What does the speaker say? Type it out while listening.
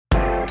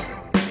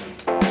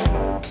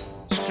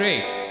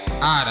straight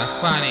out of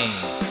funny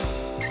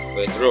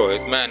with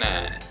Rohit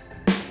Manan.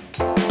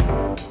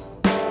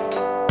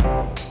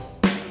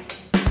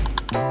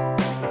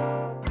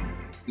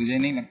 तुझे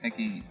नहीं लगता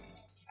कि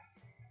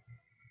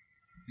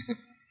जैसे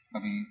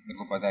कभी तेरे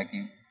को पता है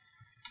कि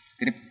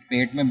तेरे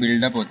पेट में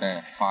बिल्डअप होता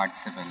है फार्ट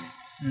से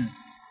पहले,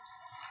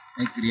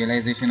 एक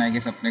रियलाइजेशन आई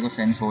गेस अपने को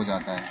सेंस हो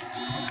जाता है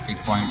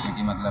एक पॉइंट में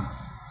कि मतलब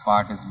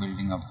fart is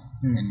building up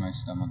in my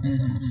stomach,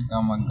 ऐसा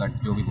स्टमक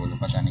गट जो भी बोलो,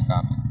 पता नहीं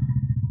कहाँ पे।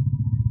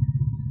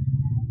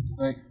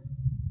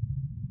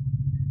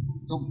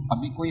 तो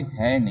अभी कोई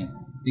है नहीं,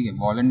 ठीक है,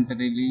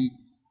 वॉलंटरीली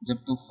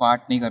जब तू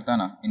फार्ट नहीं करता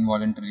ना,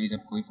 इनवॉलंटरीली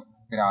जब कोई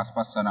तेरे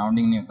आसपास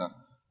सराउंडिंग नहीं होता,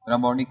 तेरा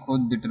बॉडी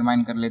खुद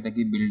डिटरमाइन कर लेता है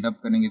कि बिल्डअप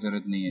करने की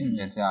जरूरत नहीं है,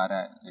 जैसे आ रहा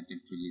है let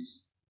it release,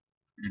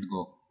 let it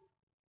go,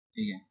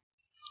 ठीक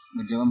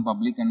है। जब हम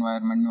पब्लिक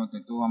एनवायरनमेंट में होते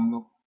तो हम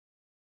लोग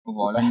तो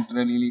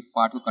वॉलंटरीली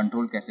फार्ट को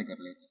कंट्रोल कैसे कर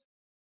लेते,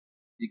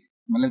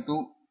 मतलब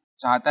तू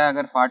चाहता है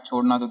अगर फार्ट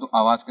छोड़ना तो तू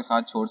आवाज के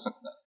साथ छोड़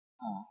सकता है,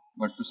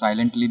 बट तू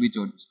साइलेंटली भी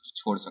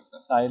छोड़ सकता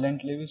है,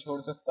 साइलेंटली भी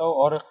छोड़ सकता हो,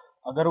 और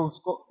अगर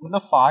उसको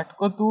मतलब फार्ट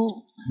को तू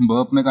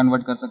बर्प में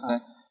कन्वर्ट कर सकता है,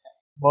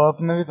 बर्प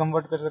में भी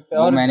कन्वर्ट कर सकता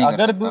है, और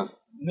अगर तू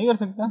नहीं कर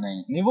सकता,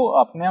 नहीं वो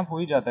अपने आप हो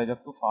ही जाता है।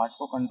 जब तू फार्ट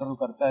को कंट्रोल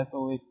करता है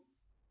तो एक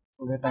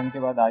थोड़े टाइम के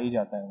बाद आ ही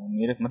जाता है।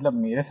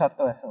 मेरे साथ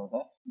तो ऐसा होता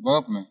है,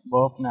 बर्प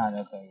में आ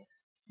जाता है।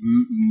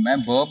 मैं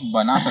बर्प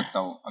बना सकता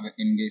हूँ अगर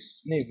इन केस,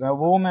 नहीं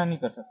वो मैं नहीं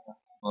कर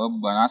सकता, बर्प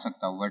बना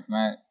सकता हूँ, बट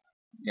मैं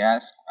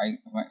गैस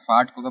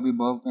फार्ट को कभी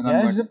बर्प में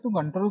गैस जब तू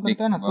कंट्रोल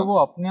करता है ना तो वो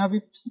अपने आप ही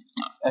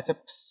ऐसे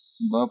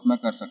बर्प में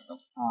कर सकता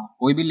हूँ।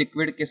 कोई भी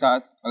लिक्विड के साथ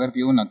अगर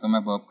पीऊँ ना तो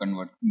मैं बर्प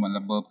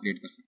क्रिएट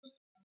कर सकता हूँ।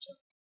 अच्छा,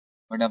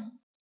 बट अब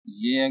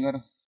ये अगर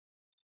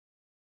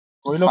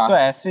कोई लोग तो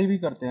ऐसे भी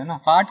करते हैं ना,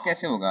 फार्ट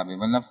कैसे होगा अभी,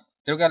 मतलब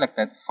तेरे को क्या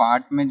लगता है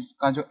फार्ट में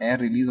का जो एयर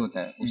रिलीज होता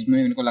है उसमें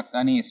मेरे को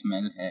लगता नहीं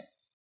स्मेल है,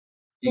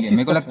 ठीक है,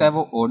 मेरे को लगता है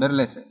वो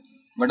ओडरलेस है,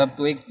 बट अब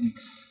तो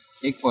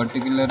एक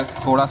पर्टिकुलर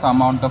थोड़ा सा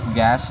अमाउंट ऑफ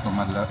गैस को,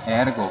 मतलब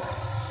एयर को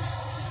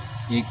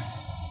एक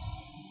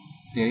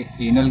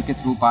तेरे एनल के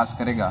थ्रू पास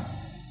करेगा,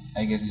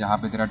 आई गेस जहाँ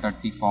पे तेरा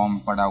टट्टी फॉर्म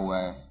पड़ा हुआ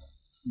है,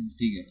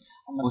 ठीक है,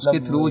 मतलब उसके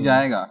थ्रू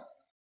जाएगा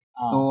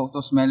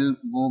तो स्मेल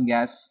वो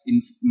गैस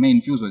में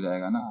इन्फ्यूज हो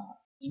जाएगा ना।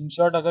 इन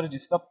शॉर्ट अगर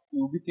जिसका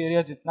प्यूबिक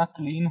एरिया जितना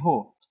क्लीन हो,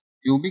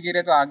 प्यूबिक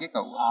एरिया तो आगे का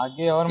हुआ,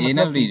 आगे और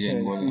एनल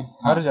रीजन बोलो,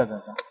 हर जगह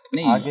का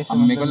नहीं, आगे से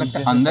मेरे को लगता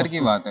है अंदर की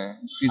बात है,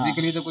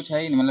 फिजिकली तो कुछ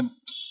है ही नहीं, मतलब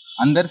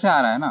अंदर से आ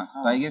रहा है ना,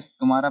 तो आई गेस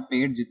तुम्हारा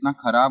पेट जितना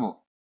खराब हो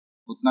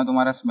उतना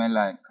तुम्हारा स्मेल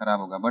खराब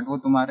होगा, बट वो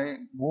तुम्हारे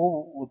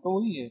वो तो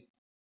वही है,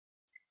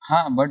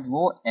 हाँ, बट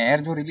वो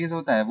एयर जो रिलीज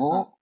होता है वो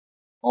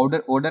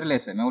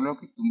ओडरलेस है। मैं बोल रहा हूँ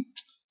कि तुम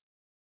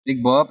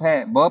एक बर्प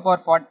है, बर्प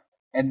और fart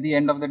at the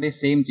end of the day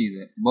same चीज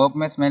है, बर्प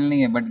में स्मेल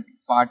नहीं है बट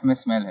फार्ट में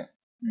स्मेल है।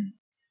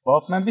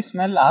 बर्प में भी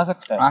स्मेल आ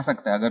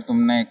सकता है अगर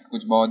तुमने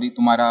कुछ बहुत ही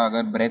तुम्हारा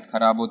अगर ब्रेथ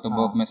खराब हो तो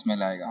बर्प में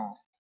स्मेल आएगा,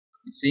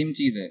 सेम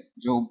चीज है।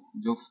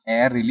 जो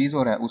एयर रिलीज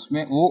हो रहा है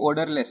उसमें वो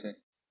ओडरलेस है,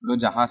 जो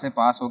जहां से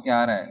पास होके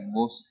आ रहा है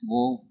वो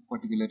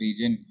पर्टिकुलर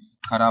रीजन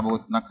खराब हो,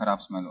 उतना खराब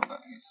स्मेल होगा।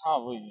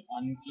 वही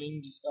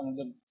अनक्लीन, जिसका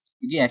मतलब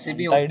क्योंकि ऐसे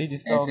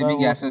भी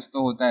गैसेस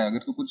तो होता है, अगर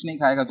तू कुछ नहीं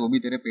खाएगा तो भी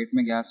तेरे पेट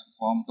में गैस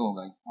फॉर्म तो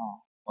होगा ही,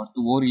 और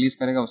तू वो रिलीज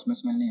करेगा उसमें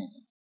स्मेल नहीं होता,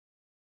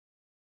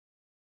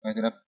 और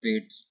तेरा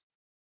पेट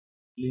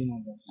क्लीन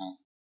होगा। हाँ,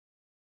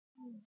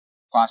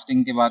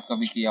 फास्टिंग के बाद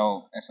कभी किया हो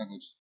ऐसा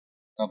कुछ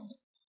तब,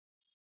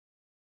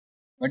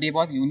 बट ये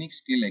बहुत यूनिक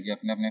स्किल है कि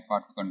अपने अपने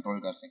फार्ट को कंट्रोल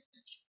कर सकते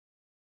हैं।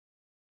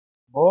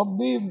 बर्प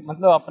भी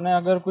मतलब अपने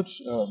अगर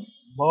कुछ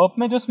बर्प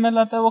में जो स्मेल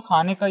आता है वो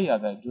खाने का ही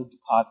आता है, जो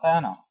खाता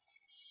है ना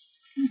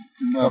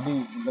कभी,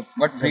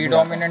 बट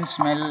प्रीडोमिनेंट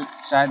स्मेल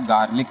शायद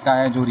गार्लिक का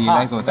है जो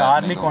रियलाइज होता है,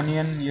 गार्लिक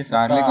ऑनियन, ये सब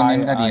गार्लिक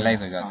ऑनियन का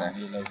रियलाइज हो जाता है,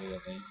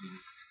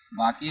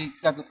 बाकी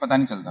का पता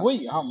नहीं चलता।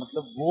 वही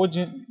मतलब वो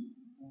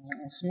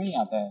उसमें ही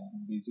आता है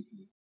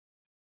बेसिकली,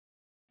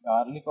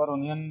 गार्लिक और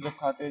ऑनियन जब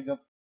खाते हैं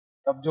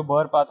तब जो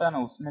बर्प आता है ना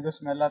उसमें जो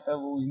स्मेल आता है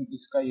वो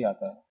इसका ही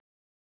आता है।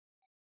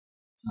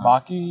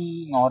 बाकी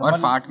नॉर्मल, और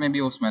फार्ट में भी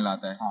वो स्मेल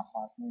आता है,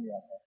 फार्ट में भी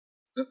आता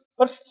है,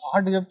 पर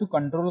फार्ट जब तू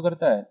कंट्रोल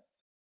करता है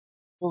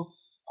तो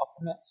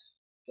अपने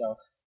क्या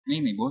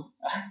नहीं बोल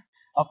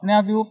अपने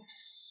आप ही वो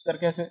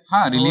करके ऐसे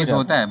रिलीज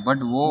होता है,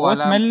 बट वो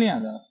स्मेल नहीं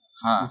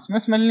आता, उसमें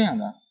स्मेल नहीं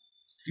आता,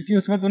 क्योंकि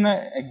उसमें तूने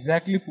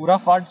एग्जैक्टली पूरा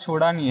फार्ट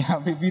छोड़ा नहीं है,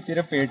 अभी भी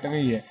तेरे पेट में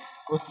ही है,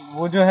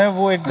 वो जो है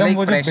वो एकदम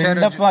वो जो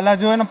बिल्डअप वाला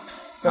जो है ना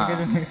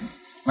करके जो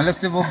मतलब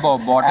सिर्फ वो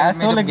बॉटल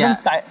में एकदम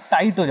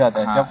टाइट हो जाता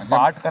है जब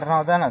फार्ट करना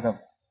होता है ना तब,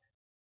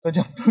 तो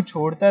जब तू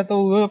छोड़ता है तो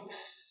वो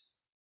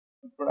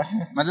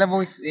मतलब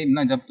वो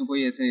ना जब तू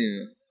कोई ऐसे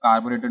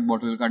कार्बोरेटेड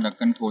बोतल का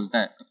ढक्कन खोलता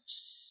है तो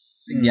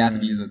गैस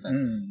रिलीज होता है,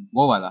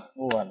 वो वाला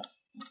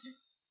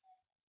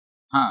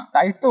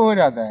टाइट तो हो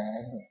जाता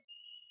है,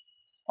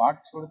 फार्ट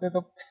छोड़ते तो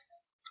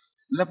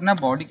मतलब अपना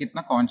बॉडी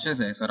कितना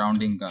कॉन्शियस है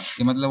सराउंडिंग का,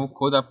 कि मतलब वो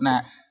खुद अपना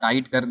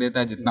टाइट कर देता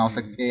है जितना हो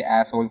सके,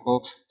 एस होल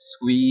को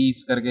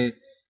स्क्वीज करके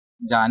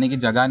जाने की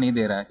जगह नहीं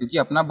दे रहा है, क्योंकि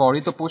अपना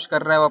बॉडी तो पुश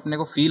कर रहा है, वो अपने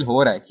को फील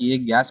हो रहा है कि ये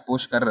गैस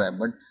पुश कर रहा है,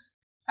 बट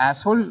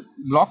एसहोल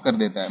ब्लॉक कर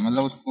देता है,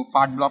 मतलब उसको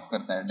फार्ट ब्लॉक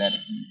करता है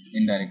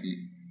डायरेक्टली इनडायरेक्टली,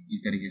 इस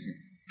तरीके से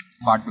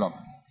फार्ट ब्लॉक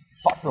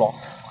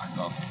फाट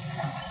ब्लॉक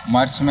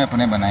मर्च में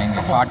अपने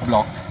बनाएंगे फाट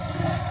block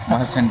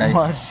merchandise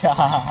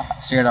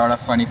shade out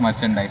of funny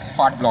merchandise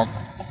फाट ब्लॉक।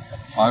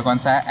 और कौन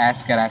सा है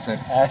एस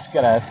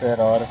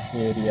एस्करासर और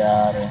फिर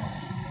यार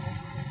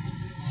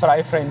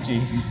फ्राई फ्रेंची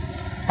जो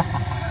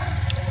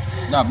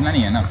अपना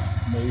नहीं है ना।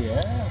 नहीं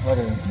है पर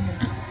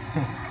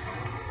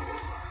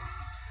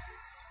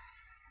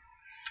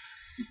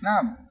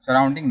इतना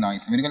सराउंडिंग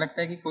नॉइस मेरे को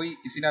लगता है कि कोई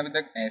किसी ने अभी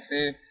तक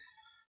ऐसे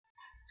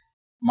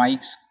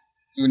माइक्स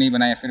क्यों नहीं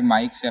बनाया, फिर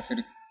माइक्स या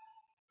फिर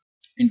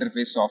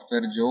इंटरफेस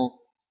सॉफ्टवेयर जो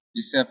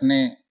जिससे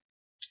अपने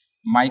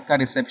माइक का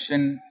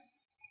रिसेप्शन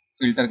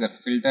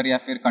फिल्टर या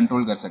फिर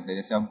कंट्रोल कर सकते हैं।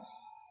 जैसे अब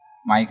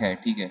माइक है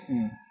ठीक है,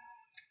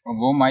 और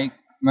वो माइक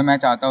में मैं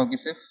चाहता हूँ कि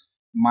सिर्फ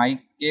माइक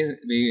के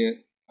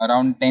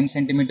अराउंड 10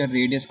 सेंटीमीटर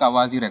रेडियस का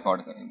आवाज ही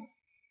रिकॉर्ड करे, वो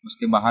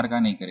उसके बाहर का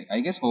नहीं करे।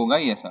 आई गेस होगा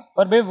ही ऐसा।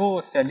 पर भाई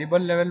वो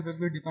सेलिबल लेवल पे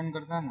भी डिपेंड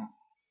करता है ना।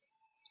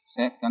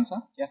 कौन सा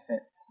क्या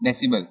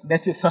डेसिबल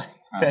सॉरी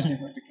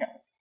सेलिबल क्या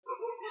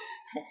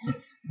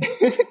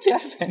क्या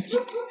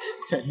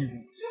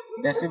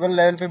सेलिबल डेसिबल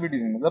लेवल पे भी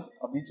डिपेंड, मतलब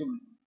अभी जो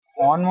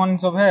ऑन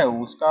सब है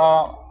उसका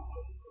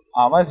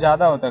आवाज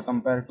ज्यादा होता है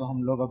कंपेयर टू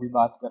हम लोग अभी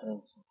बात कर रहे हैं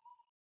उससे,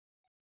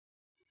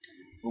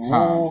 तो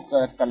वो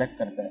कलेक्ट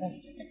करता है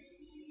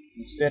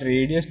उससे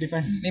रेडियस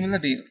डिपेंड नहीं,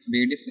 मतलब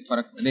रेडियस से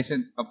फर्क। जैसे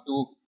अब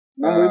तो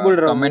मैं वही बोल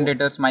रहा हूँ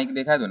कमेंटेटर्स माइक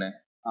देखा है तूने?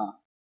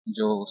 हाँ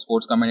जो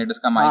स्पोर्ट्स कमेंटेटर्स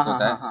का माइक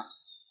होता है हाँ।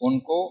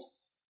 उनको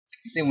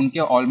इसे उनके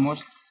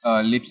ऑलमोस्ट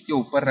लिप्स के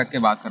ऊपर रख के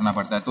बात करना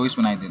पड़ता है तो ही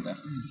सुनाई देता है,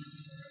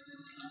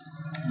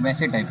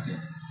 वैसे टाइप के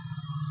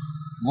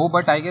वो।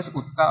 बट आई गेस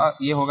उसका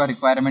ये होगा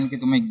रिक्वायरमेंट कि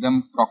तुम्हें एकदम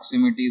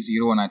प्रॉक्सिमिटी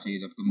 0 होना चाहिए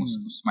जब तुम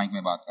उस माइक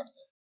में बात करते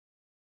हो।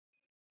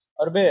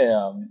 और बे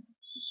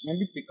उसमें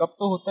भी पिकअप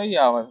तो होता ही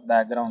आवाज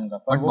बैकग्राउंड का,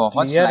 पर बट वो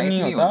बहुत क्लियर नहीं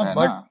स्लाइटली होता होता है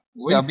बट ना।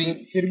 वही अभी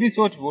फिर भी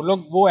सोच वो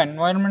लोग वो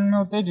एनवायरनमेंट में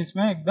होते हैं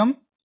जिसमें एकदम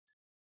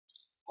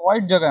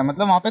क्वाइट जगह है,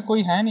 मतलब वहाँ पे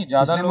कोई है नहीं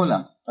ज्यादा लोग बोला?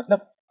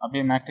 मतलब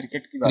अभी मैं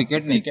क्रिकेट की बात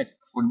क्रिकेट नहीं,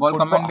 फुटबॉल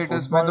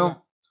कमेंटेटर्स में तो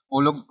वो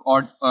लोग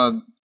और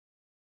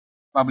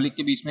पब्लिक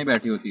के बीच में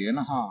बैठी होती है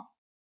ना। हाँ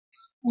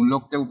उन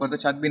लोग के ऊपर तो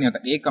छत भी नहीं होता।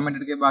 एक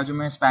कमेंटेटर के बाजू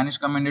में स्पेनिश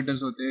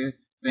कमेंटेटर्स होते,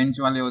 फ्रेंच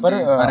वाले होते,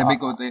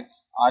 अरेबिक होते।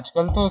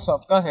 आजकल तो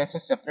सबका ऐसे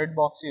सेपरेट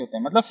बॉक्स ही होते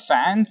हैं, मतलब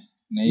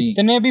फैंस नहीं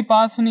इतने भी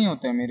पास नहीं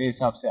होते मेरे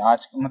हिसाब से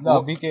आज, मतलब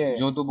अभी के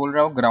जो तू बोल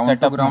रहा हो ग्राउंड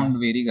टू ग्राउंड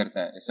वेरी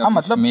करता है। हाँ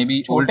मतलब मे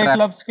बी छोटे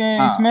क्लब्स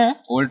के इसमें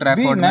ओल्ड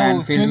ट्रैफोर्ड में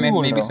एनफील्ड में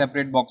बोल मे रहा बी हूँ।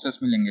 सेपरेट बॉक्सेस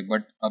मिलेंगे,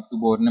 बट अब तू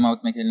बोर्नमाउथ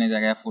में खेलने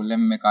जाएगा,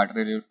 फुलहैम में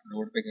कार्टरेज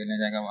रोड पे खेलने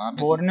जाएगा, वहां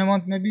पे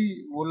बोर्नमाउथ में भी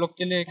वो लोग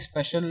के लिए एक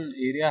स्पेशल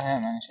एरिया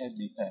है, मैंने शायद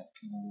देखा है।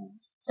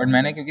 बट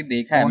मैंने क्योंकि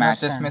देखा है Bonus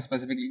मैचेस stand। में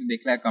स्पेसिफिकली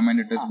देखा है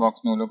कमेंटेटर्स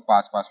बॉक्स में वो लोग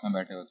पास में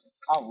बैठे होते हैं।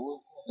 हाँ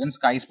वो इन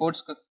स्काई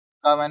स्पोर्ट्स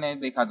का मैंने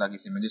देखा था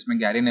किसी में जिसमें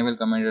गैरी नेवल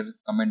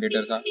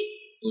कमेंटेटर था,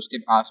 तो उसके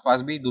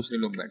आसपास भी दूसरे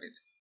लोग बैठे थे।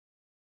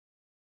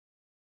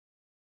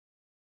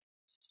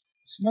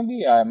 इसमें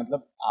भी आया,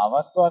 मतलब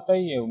आवाज तो आता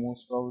ही है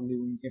मोस्ट प्रोबेबली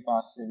उनके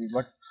पास से भी,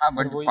 बट हाँ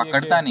बट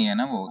पकड़ता नहीं है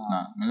ना वो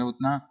उतना, मतलब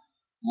उतना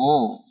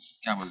वो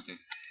क्या बोलते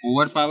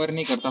ओवर पावर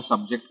नहीं करता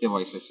सब्जेक्ट के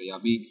वॉइसेस से।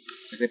 अभी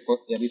जैसे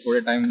अभी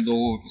थोड़े टाइम 2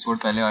 एपिसोड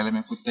पहले वाले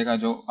में कुत्ते का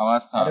जो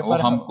आवाज था वो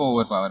हमको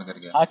ओवर पावर कर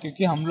गया। हाँ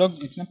क्योंकि हम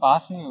लोग इतने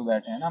पास नहीं हो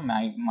बैठे हैं ना,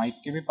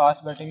 माइक के भी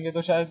पास बैठेंगे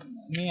तो शायद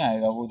नहीं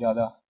आएगा वो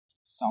ज्यादा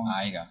साउंड,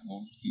 आएगा वो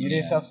मेरे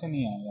हिसाब से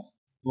नहीं आएगा।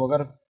 तो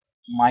अगर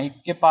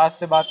माइक के पास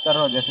से बात कर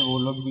रहा हो जैसे वो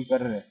लोग भी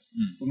कर रहे हैं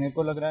तो मेरे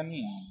को लग रहा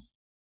नहीं आएगा।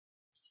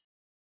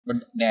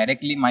 बट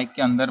डायरेक्टली माइक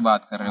के अंदर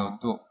बात कर रहे हो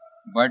तो,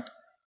 बट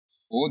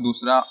वो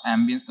दूसरा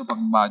एम्बियंस तो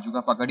बाजू का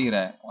पकड़ ही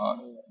रहा है। और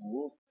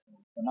वो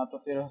इतना तो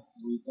फिर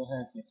वही तो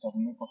है कि सब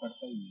में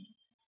पकड़ता ही है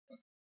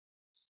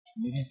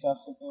मेरे हिसाब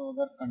से। तो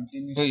अगर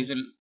कंटिन्यू तो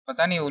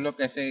पता नहीं वो लोग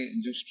कैसे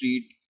जो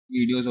स्ट्रीट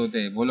वीडियोस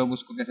होते हैं वो लोग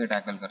उसको कैसे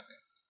टैकल करते हैं।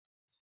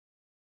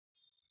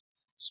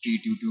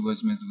 स्ट्रीट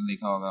यूट्यूबर्स में तुमने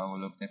देखा होगा वो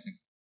लोग कैसे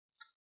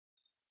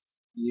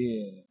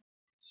ये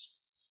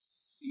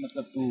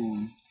मतलब तू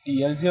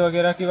टीएलसी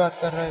वगैरह की बात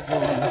कर रहा है जो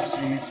मतलब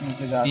स्ट्रीट्स में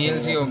से जाते हैं।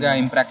 टीएलसी हो गया,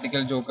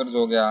 इम्प्रैक्टिकल जोकर्स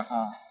हो गया।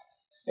 हाँ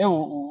ये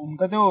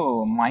उनका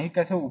जो माइक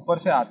ऐसे ऊपर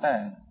से आता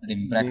है।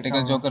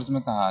 इम्प्रैक्टिकल जोकर्स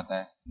में कहाँ आता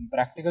है?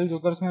 प्रैक्टिकल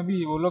जोकर्स में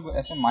भी वो लोग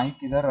ऐसे माइक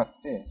इधर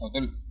रखते हैं, वो तो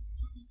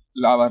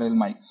लावा रेल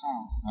माइक।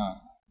 हाँ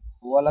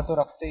वो वाला तो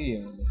रखते ही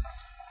है वो लोग,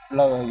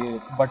 मतलब ये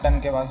बटन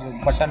के पास जो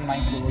बटन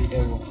माइक जो बोलते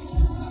हैं वो।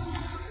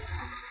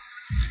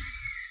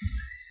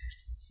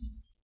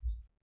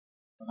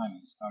 पता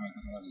नहीं, इसका मेरे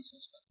को थोड़ा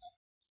रिसर्च करना है।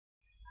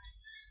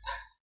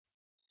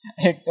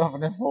 एक तो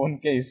अपने फोन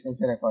के इसमें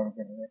से रिकॉर्ड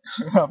कर रहे हैं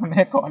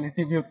अपने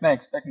क्वालिटी भी उतना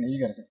एक्सपेक्ट नहीं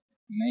कर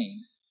सकते।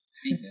 नहीं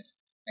ठीक है,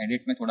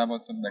 एडिट में थोड़ा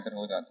बहुत तो बेटर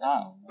हो जाता है।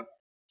 हाँ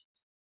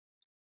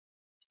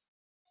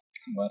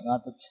वरना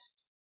तो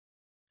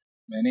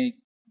मैंने एक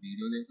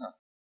वीडियो देखा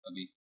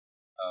अभी,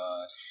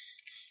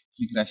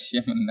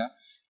 रशियन बंदा,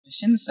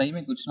 रशियन सही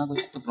में कुछ ना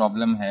कुछ तो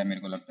प्रॉब्लम है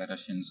मेरे को लगता है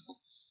रशियंस को,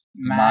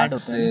 मैड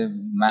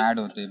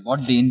होते बहुत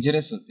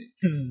डेंजरस होते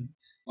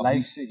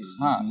लाइफ से।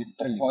 हाँ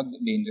बहुत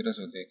डेंजरस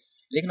होते।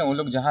 लेकिन वो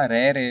लोग जहाँ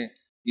रह रहे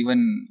इवन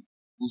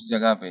उस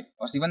जगह पे,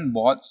 और इवन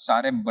बहुत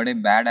सारे बड़े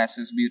बैड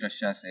एसेस भी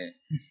रशिया से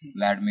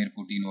व्लादिमीर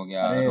पुतिन हो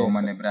गया,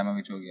 रोमन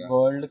अब्रामोविच हो गया।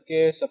 वर्ल्ड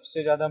के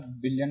सबसे ज्यादा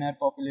बिलियनर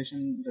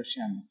पॉपुलेशन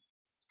रशिया में,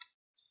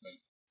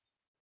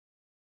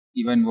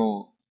 इवन वो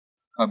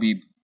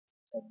खबीब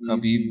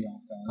खबीब भी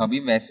आता है।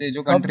 खबीब वैसे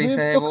जो कंट्री खबीब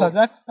से है तो वो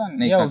कजाकिस्तान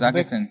नहीं, या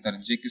कजाकिस्तान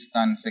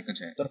तजिकिस्तान से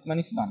कुछ है,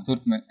 तुर्कमेनिस्तान।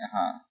 तुर्कमेन,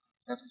 हाँ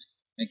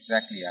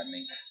एग्जैक्टली याद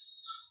नहीं।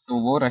 तो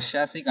वो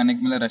रशिया से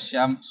कनेक्ट, मतलब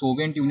रशिया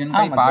सोवियत यूनियन का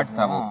हाँ ही पार्ट मतलब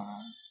था वो।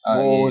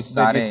 वो ये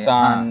सारे, हाँ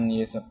उज्बेकिस्तान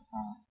ये सब।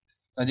 हाँ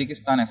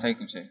तजिकिस्तान ऐसा ही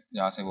कुछ है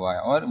जहाँ से वो आया।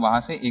 और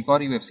वहाँ से एक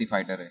और यूएफसी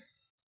फाइटर है,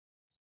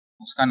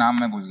 उसका नाम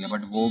मैं भूल गया,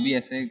 बट वो भी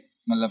ऐसे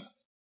मतलब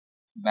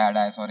बैड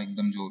एस और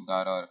एकदम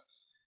जोरदार और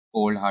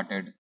कोल्ड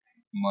हार्टेड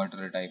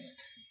मर्डर टाइप है।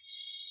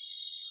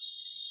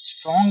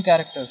 Strong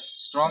characters.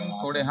 स्ट्रॉन्ग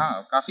थोड़े,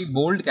 हाँ काफी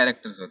बोल्ड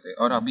कैरेक्टर्स होते हैं।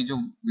 और अभी जो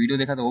वीडियो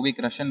देखा था वो भी एक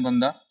रशियन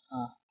बंदा,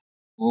 हाँ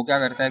वो क्या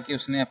करता है कि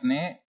उसने अपने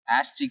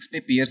एस चीक्स पे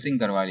पियर्सिंग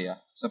करवा लिया।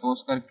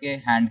 सपोज करके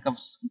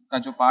हैंडकफ्स का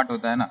जो पार्ट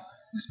होता है ना,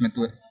 जिसमें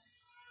तो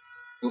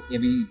ये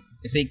भी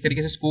ऐसे एक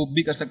तरीके से स्कूप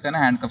भी कर सकता है ना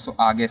हैंडकफ्स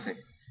आगे से,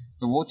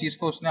 तो वो चीज़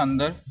को उसने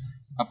अंदर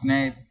अपने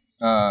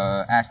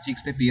एस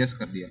चीक्स पे पियर्स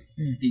कर दिया।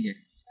 ठीक है,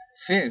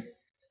 फिर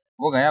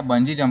वो गया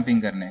बंजी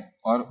जंपिंग करने,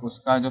 और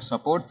उसका जो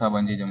सपोर्ट था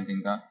बंजी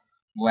जंपिंग का,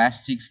 वो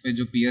एस चीक्स पे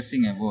जो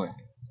पियर्सिंग है वो है।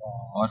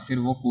 और फिर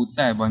वो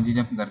कूदता है, बंजी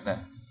जंप करता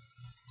है,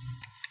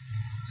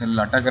 ऐसे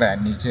लटक रहा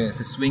है नीचे,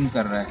 ऐसे स्विंग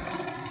कर रहा है।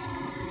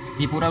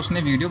 ये पूरा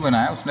उसने वीडियो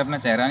बनाया, उसने अपना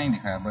चेहरा नहीं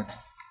दिखाया, बट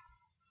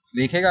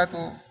देखेगा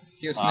तो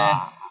कि उसने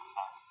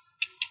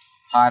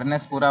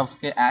हार्नेस पूरा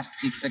उसके एस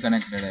चीक से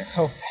कनेक्टेड है।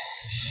 Oh,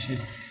 shit.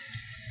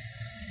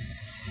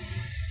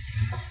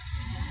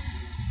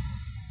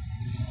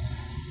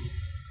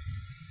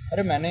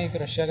 अरे मैंने एक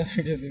रशिया का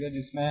वीडियो देखा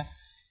जिसमें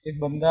एक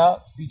बंदा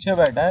पीछे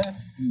बैठा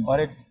है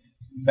और एक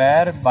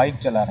बैर बाइक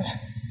चला रहा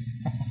है।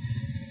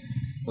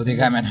 वो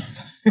देखा है मैंने।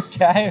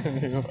 क्या है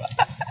वो?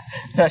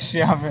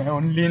 रशिया में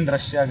ओनली इन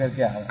रशिया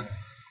करके आ रहा है।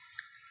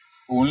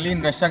 ओनली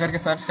इन रशिया करके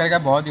सर्च करेगा,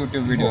 बहुत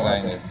यूट्यूब वीडियोस बहुत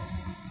आएंगे।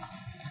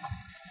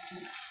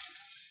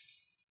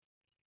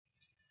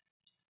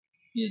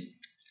 ये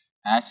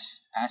एश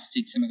एश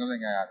चीक से मेरे को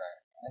क्या याद आया,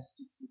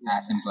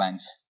 एश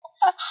implants,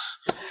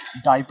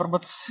 diaper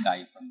buts.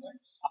 Diaper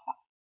buts.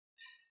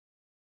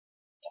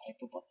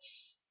 Diaper buts.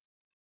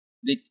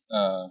 देख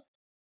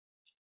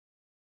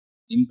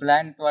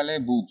इम्प्लांट वाले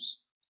बूब्स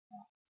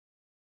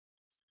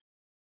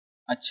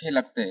अच्छे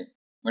लगते हैं,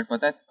 बट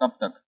पता है कब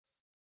तक,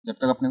 जब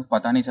तक अपने को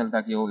पता नहीं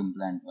चलता कि वो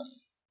इम्प्लांट वाले।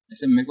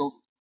 जैसे मेरे को,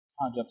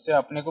 हाँ जब से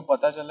अपने को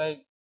पता चला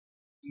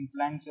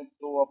इम्प्लांट से,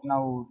 तो अपना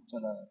वो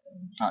चला जाता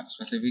है। हाँ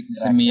स्पेसिफिक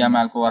जैसे मिया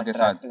माल्कोवा के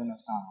साथ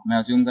हाँ। मैं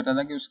अज्यूम करता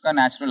था कि उसका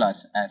नेचुरल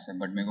ऐस है,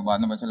 बट मेरे को बाद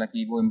में पता चला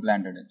कि वो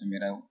इम्प्लांटेड है। तो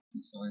मेरा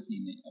सोचा कि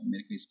नहीं, अब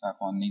मेरे को इसका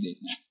फोन नहीं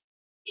देखना है।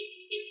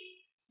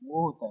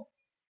 वो होता है।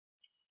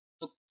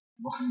 तो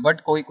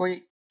बट कोई कोई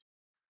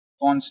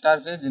पॉर्न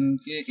स्टार्स है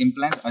जिनके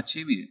इम्प्लांट्स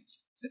अच्छे भी है,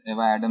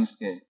 एवा एडम्स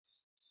के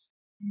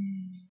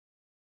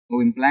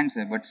वो इम्प्लांट्स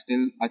है बट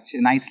स्टिल अच्छे,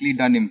 नाइसली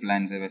डन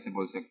इम्प्लांट्स है वैसे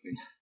बोल सकते हैं।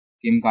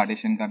 किम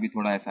कार्डेशियन का भी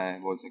थोड़ा ऐसा है,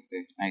 बोल सकते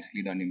हैं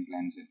नाइसली डन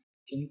इम्प्लांट्स है।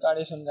 किम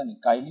कार्डेशियन का नहीं,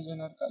 काइली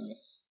जेनर का।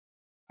 यस,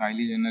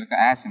 काइली जेनर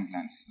का एस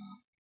इम्प्लांट्स।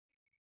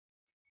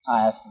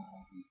 हाँ ऐसा।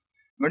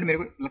 बट मेरे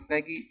को लगता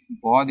है कि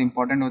बहुत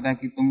इंपॉर्टेंट होता है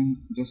कि तुम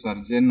जो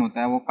सर्जन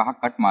होता है वो कहाँ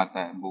कट मारता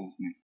है बूब्स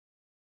में।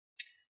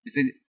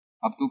 जैसे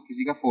अब तू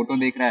किसी का फोटो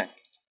देख रहा है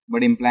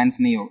बट इम्प्लांट्स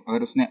नहीं हो,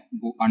 अगर उसने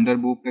अंडर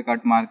बूब पे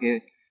कट मार के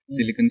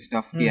सिलिकॉन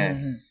स्टफ किया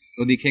है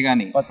तो दिखेगा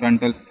नहीं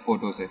फ्रंटल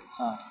फोटो से।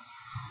 हाँ।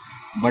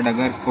 बट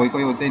अगर कोई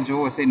कोई होते हैं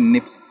जो ऐसे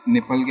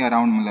निपल के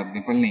अराउंड, मतलब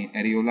निपल नहीं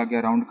एरियोला के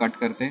अराउंड कट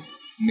करते,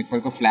 निपल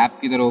को फ्लैप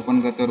की तरह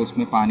ओपन करते और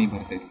उसमें पानी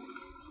भरते,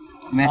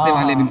 वैसे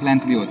वाले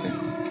इम्प्लांट्स भी होते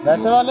हैं।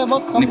 वैसे वाले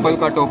बहुत कम निपल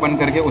कट ओपन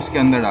करके उसके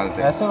अंदर डालते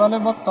हैं। वैसे वाले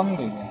बहुत कम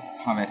देखे।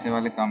 हाँ वैसे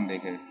वाले कम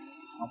देखे,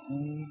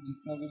 अपन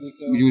जितने भी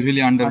देखे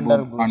यूजुअली अंडर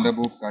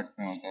बूब कट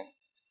में होता है।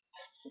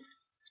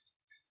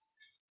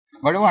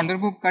 बट वो अंडर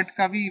बूब कट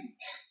का भी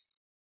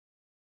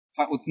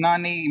उतना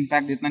नहीं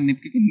इम्पैक्ट जितना निप,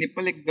 क्योंकि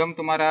निपल एकदम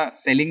तुम्हारा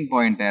सेलिंग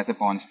पॉइंट है ऐसे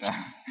पहुंचता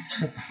है।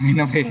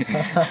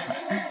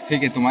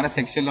 ठीक है, तुम्हारा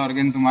सेक्सुअल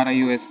ऑर्गन तुम्हारा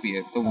यूएसपी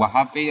है, तो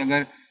वहां पे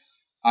अगर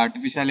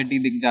आर्टिफिशियलिटी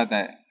दिख जाता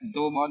है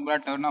तो बहुत बड़ा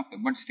टर्न ऑफ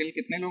है। बट स्टिल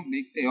कितने लोग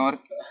देखते हैं, और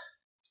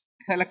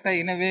ऐसा लगता है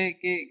इन अ वे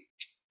कि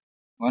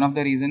वन ऑफ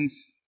द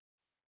रीजंस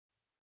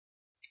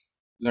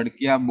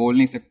लड़कियां बोल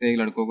नहीं सकते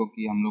लड़कों को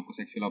कि हम लोग को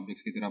सेक्सुअल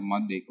ऑब्जेक्ट्स की तरफ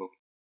मत देखो।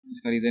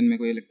 इसका रीजन मेरे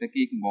को ये लगता है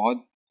कि एक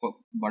बहुत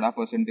बड़ा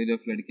परसेंटेज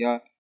ऑफ लड़कियां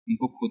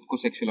उनको खुद को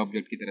सेक्सुअल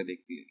ऑब्जेक्ट की तरह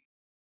देखती है।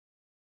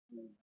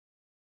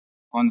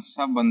 कौन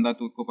सा बंदा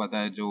तुमको पता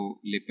है जो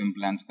लिप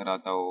इम्प्लांट्स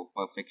कराता हो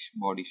परफेक्ट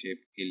बॉडी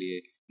शेप के लिए,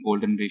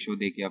 गोल्डन रेशियो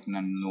दे के अपना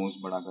नोज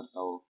बड़ा करता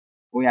हो?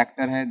 कोई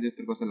एक्टर है जिस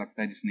तेरे को ऐसा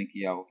लगता है जिसने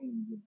किया हो?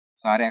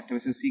 सारे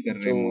एक्ट्रेसेस ही कर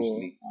रहे हैं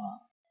मोस्टली,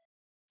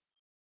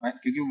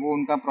 क्योंकि वो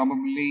उनका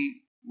प्रॉबेबली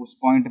उस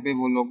पॉइंट पे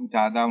वो लोग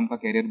ज्यादा उनका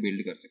करियर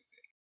बिल्ड कर सकते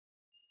हैं।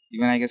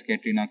 Even I guess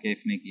Katrina Kaif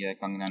ने किया है,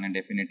 कंगना ने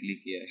डेफिनेटली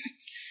किया है।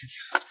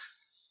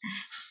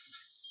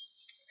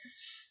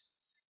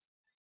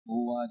 वो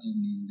आज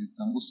नींद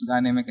कम, उस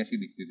गाने में कैसी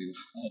दिखती थी वो?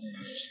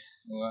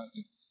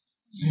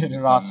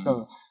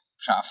 रास्कल।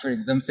 फिर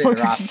एकदम से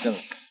रास्कल।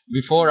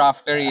 बिफोर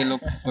आफ्टर ये लोग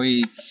कोई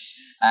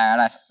ऐड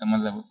आ सकता,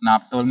 मतलब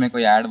नापतोल में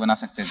कोई ऐड बना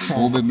सकते थे,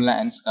 वो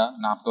बिमलैंस का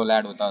नापतोल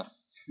ऐड होता।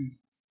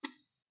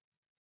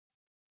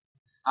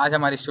 आज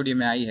हमारे स्टूडियो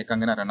में आई है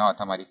कंगना रनौत,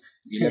 हमारी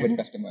डिलीवर्ड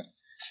कस्टमर।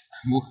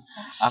 वो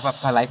आप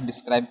आपका लाइफ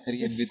डिस्क्राइब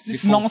करिए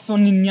सिर्फ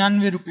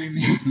 999 रुपए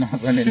में।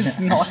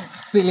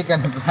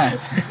 सिलिकॉन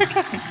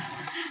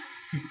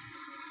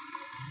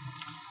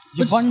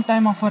ये वन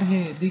टाइम ऑफर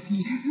है,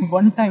 देखिए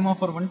वन टाइम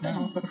ऑफर।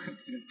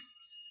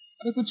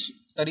 अरे कुछ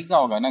तरीका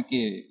होगा ना कि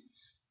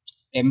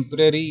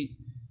टेम्पररी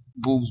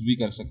बूब्स भी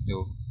कर सकते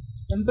हो।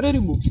 टेम्परेरी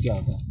बुक्स क्या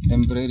होता है?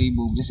 टेम्पररी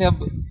बूब जैसे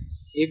अब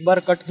एक बार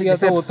कट किया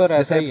तो वो तो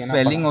रहता ही है ना।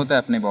 स्वेलिंग होता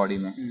है अपने बॉडी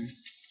में,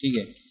 ठीक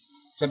है,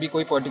 सभी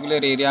कोई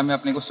पर्टिकुलर एरिया में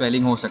अपने को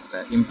स्वेलिंग हो सकता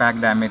है, इम्पैक्ट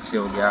डैमेज से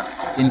हो गया,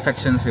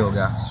 इन्फेक्शन से हो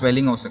गया,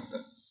 स्वेलिंग हो सकता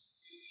है।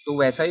 तो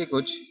वैसा ही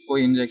कुछ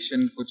कोई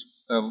इंजेक्शन कुछ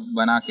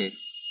बना के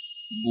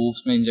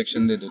बूब्स में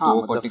इंजेक्शन दे दो तो वो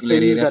मतलब पर्टिकुलर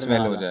fill एरिया करने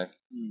स्वेल हो वाला। जाए।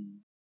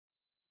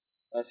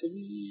 ऐसे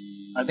भी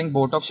आई थिंक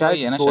बोटॉक्स शायद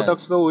वही है ना,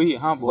 बोटॉक्स तो वही,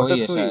 हाँ वही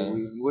बोटॉक्स है वही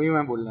शायद। वही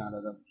मैं बोलने आ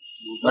रहा था।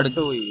 बोटॉक्स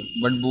तो वही है।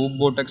 बट बूब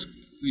बोटॉक्स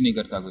भी नहीं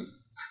करता कोई,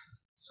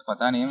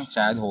 पता नहीं है,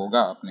 शायद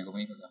होगा, अपने को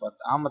नहीं पता। But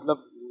हाँ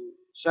मतलब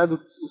शायद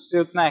उससे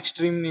उतना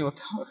एक्सट्रीम नहीं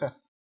होता होगा,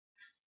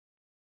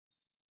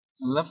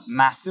 मतलब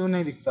मैसिव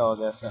नहीं दिखता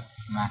होगा ऐसा,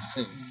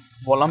 मैसिव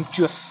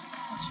वॉलम्पचुअस।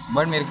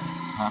 बट मेरे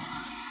हाँ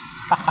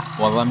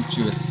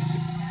वॉलम्पचुअस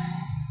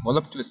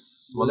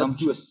वॉलम्पचुअस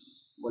वॉलम्पचुअस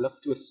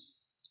वॉलम्पचुअस।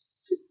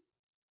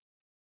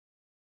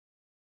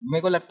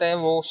 मेरे को लगता है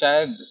वो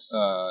शायद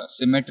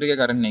सिमेट्री के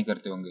कारण नहीं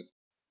करते होंगे,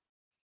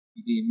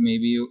 क्योंकि मे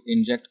बी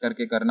इंजेक्ट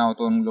करके करना हो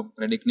तो उन लोग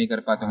प्रेडिक्ट नहीं कर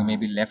पाते होंगे, मे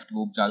बी लेफ्ट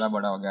बूब ज़्यादा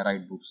बड़ा हो गया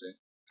राइट बूब से।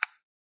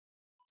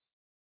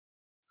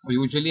 और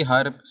यूजुअली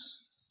हर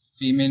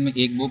फीमेल में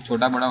एक बूब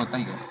छोटा बड़ा होता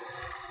ही है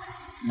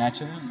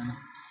नेचुरल।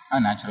 हाँ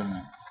नेचुरल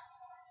में।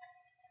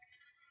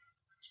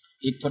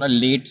 एक थोड़ा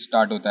लेट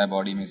स्टार्ट होता है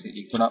बॉडी में से,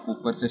 एक थोड़ा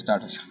ऊपर से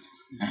स्टार्ट हो जाता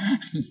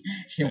है।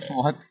 ये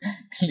बहुत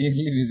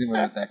क्लियरली विजिबल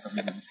होता है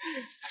कभी कभी।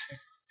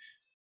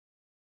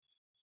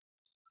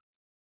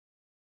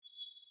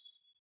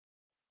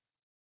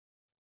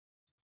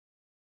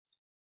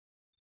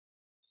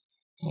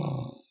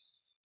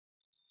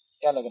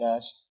 क्या लग रहा है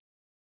आज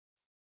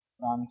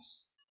फ्रांस,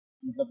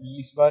 मतलब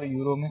इस बार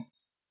यूरो में?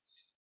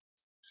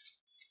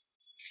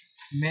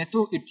 मैं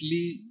तो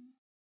इटली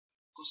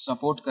को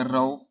सपोर्ट कर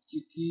रहा हूँ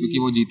क्योंकि क्योंकि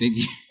वो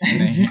जीतेगी।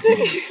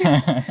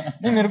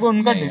 नहीं, मेरे को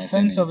उनका नहीं, ऐसे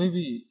डिफेंस नहीं। अभी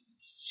भी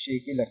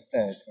शेकी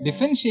लगता है थोड़ा।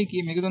 डिफेंस शेकी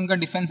है, मेरे को तो उनका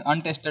डिफेंस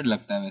अनटेस्टेड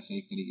लगता है वैसे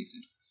एक तरीके से।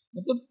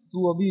 मतलब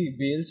तू अभी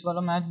वेल्स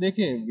वाला मैच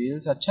देखे,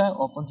 वेल्स अच्छा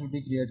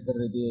अपॉर्चुनिटी क्रिएट कर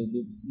रही थी,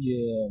 ये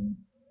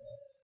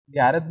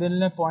गैरेथ बेल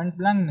ने पॉइंट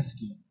ब्लैंक मिस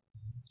किया,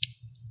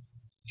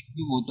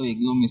 वो तो एक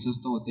दो मिसेस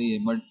तो होते ही है,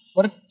 बट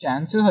पर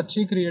चांसेस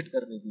अच्छी क्रिएट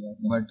कर रही थी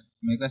ऐसा। बट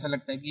मेरे को ऐसा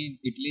लगता है कि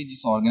इटली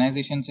जिस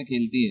ऑर्गेनाइजेशन से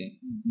खेलती है,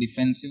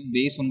 डिफेंसिव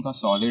बेस उनका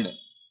सॉलिड है।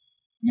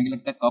 मेरे को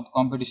लगता है कप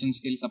कॉम्पिटिशन्स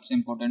के लिए सबसे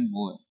इम्पोर्टेंट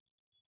वो है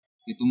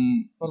कि तुम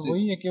पर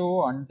वही है कि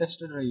वो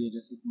अनटेस्टेड रही है,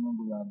 जैसे तुमने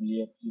बोला अभी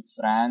ये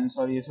फ्रांस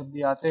और ये सब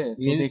भी आते हैं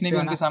तो वेल्स ने देखते भी हैं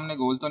उनके ना, सामने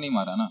गोल तो नहीं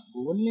मारा ना,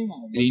 गोल नहीं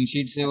मारा। क्लीन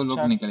शीट से वो लोग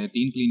अच्छा। निकले,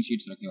 3 क्लीन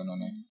शीट्स रखे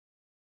उन्होंने,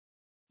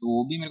 तो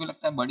वो भी मेरे को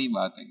लगता है बड़ी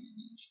बात है कि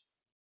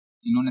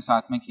इन्होंने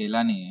साथ में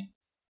खेला नहीं है।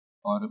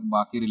 और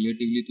बाकी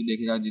रिलेटिवली तो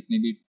देखेगा जितने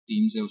भी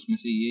टीम्स है उसमें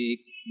से ये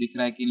एक दिख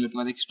रहा है कि इन लोग के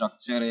पास एक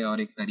स्ट्रक्चर है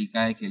और एक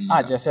तरीका है खेलने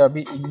हाँ का। जैसे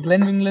अभी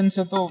इंग्लैंड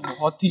से तो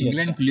बहुत ही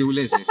इंग्लैंड अच्छा।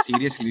 क्लूलेस है,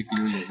 सीरियसली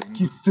क्लूलेस है।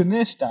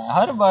 कितने स्टार,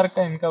 हर बार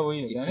का इनका वही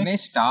है, इतने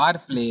स्टार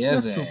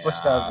प्लेयर्स है,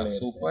 सुपरस्टार प्लेयर्स,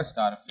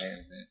 सुपरस्टार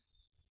प्लेयर्स है।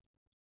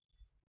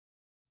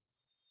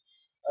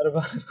 हर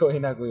बार कोई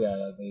ना कोई आ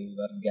जाता है। इस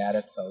बार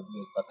गैरेथ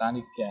साउथगेट पता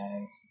नहीं क्या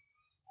है इसमें,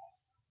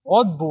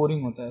 बहुत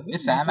बोरिंग होता है। ये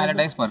सैम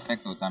एलरडाइस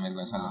परफेक्ट होता है, मेरे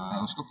को ऐसा लगता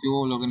है। उसको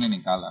क्यों लोगों ने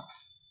निकाला,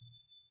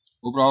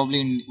 वो प्रॉब्ली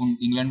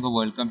इंग्लैंड को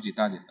वर्ल्ड कप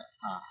जिता देता।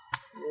 हाँ,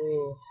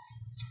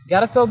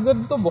 गैरेथ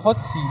साउथगेट तो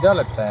बहुत सीधा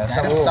लगता है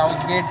ऐसा, वो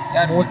साउथगेट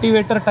यार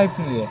मोटिवेटर टाइप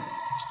नहीं है।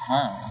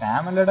 हाँ,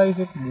 सैम एलरडाइस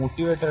एक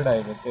मोटिवेटर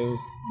टाइप है, तो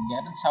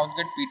गैरेथ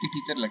साउथगेट पीटी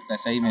टीचर लगता है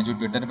सही में, जो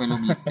ट्विटर पे लोग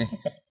लिखते हैं।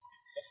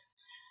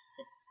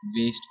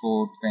 वेस्ट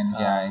कोट पहन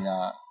के आएगा,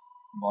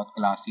 बहुत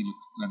क्लासी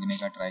लगने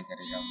का ट्राई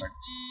करेगा, बट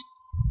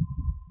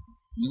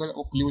मेरे को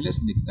वो क्लूलेस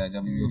दिखता है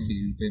जब वो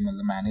फील्ड पे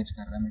मतलब मैनेज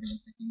कर रहा है। मेरे को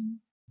लगता है कि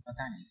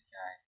पता नहीं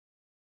क्या है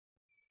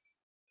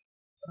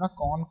ना,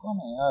 कौन कौन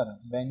है यार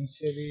बेंच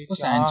से भी, वो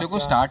सैंचो को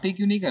स्टार्ट ही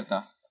क्यों नहीं करता,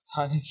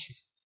 हाँ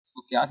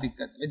उसको क्या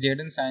दिक्कत है।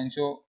 जेडन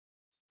सैंचो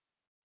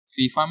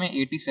फीफा में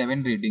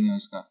 87 रेटिंग है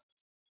उसका,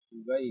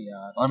 भाई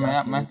यार, और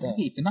मैं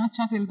कि इतना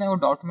अच्छा खेलता है वो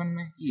डॉर्टमंड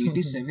में कि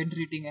 87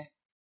 रेटिंग है,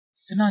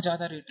 इतना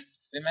ज्यादा रेटिंग।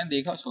 फिर मैंने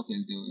देखा उसको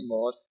खेलते हुए,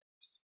 बहुत।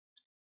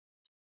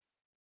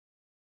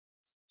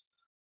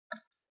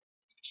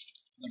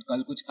 बट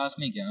कल कुछ खास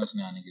नहीं किया ना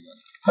उसने आने के बाद।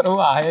 पर वो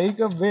आया ही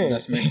कब बे?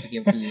 10 मिनट के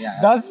लिए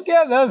आया। 10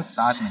 क्या 10,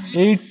 7 मिनट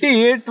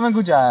 88 में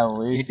कुछ आया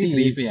वो,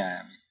 83 पे आया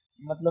अभी।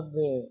 मतलब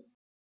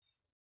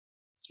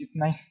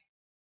कितना ही।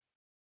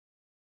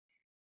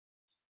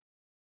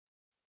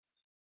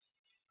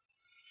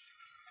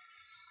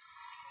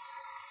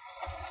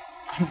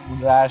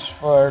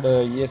 रैशफोर्ड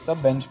ये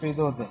सब बेंच पे ही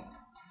तो होते।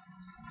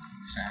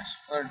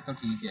 रैशफोर्ड तो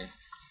ठीक है,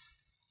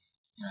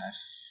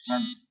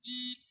 रैशफोर्ड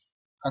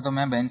का तो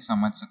मैं बेंच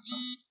समझ सकता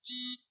हूँ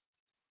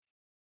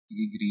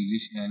क्योंकि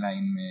ग्रीलिश है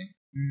लाइन में,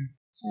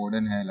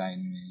 फोर्डन है लाइन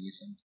में, ये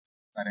सब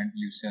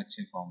करंटली उससे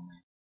अच्छे फॉर्म में।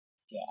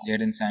 क्या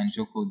जेडन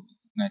सैंचो खुद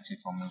इतने अच्छे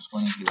फॉर्म में, उसको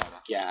नहीं खिला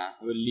रहा। क्या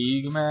वो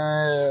लीग में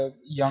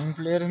यंग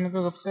प्लेयर में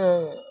तो सबसे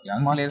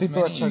यंग मस्ती प्लेयर्स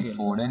तो में अच्छा नहीं, खेल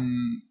रहा है। फोर्डन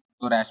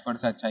तो रैशफोर्ड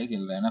से अच्छा ही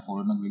खेल रहा है ना,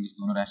 फोर्डन और ग्रिलिश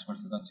दोनों रैशफोर्ड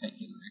से तो अच्छा ही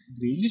खेल रहे हैं।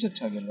 ग्रीलिश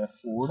अच्छा खेल रहा है,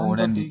 फोर्डन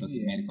फोर्डन तो भी ठीक तो, ही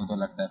है। मेरे को तो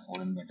लगता है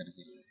फोर्डन बेटर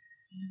खेल रहा है।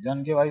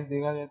 सीजन के वाइज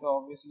देखा जाए तो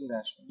ऑब्वियसली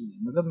रैशफोर्ड ही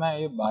है। मतलब मैं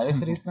ये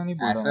बायस रीत में नहीं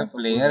बोल रहा एज हूँ, अ मैं तो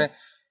प्लेयर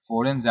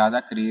फोर्डन ज्यादा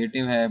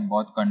क्रिएटिव है,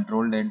 बहुत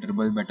कंट्रोल्ड है,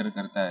 ड्रिबल बेटर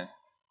करता है।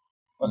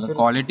 और मतलब फिर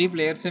क्वालिटी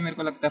प्लेयर से मेरे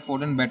को लगता है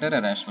फोर्डन बेटर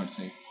है रैशफोर्ड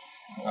से।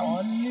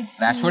 quality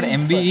रैशफोर्ड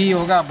एमबी ही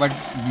होगा, बट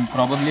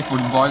प्रोबेबली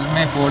फुटबॉल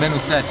में फोर्डन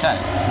उससे अच्छा है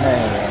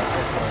नहीं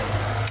ऐसे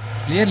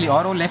तो, क्लियरली।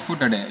 और वो लेफ्ट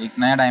फुटेड है, एक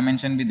नया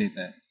डायमेंशन भी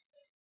देता है।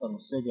 पर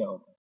उससे क्या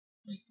होता है?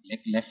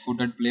 एक लेफ्ट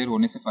फुटेड प्लेयर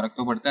होने से फर्क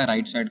तो पड़ता है,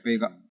 राइट साइड पे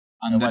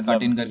अंदर मतलब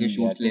कट इन करके ठीक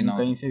है, शूट लेना तुम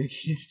हो कहीं तो। से भी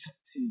खेल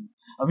सकते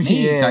हो। अभी नहीं,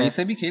 ये कहीं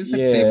से भी खेल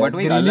सकते हैं, बट वो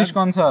एक ग्रीलिश अलग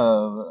कौन सा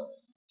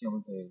क्या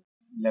बोलते हैं,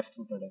 लेफ्ट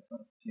फुटेड है पर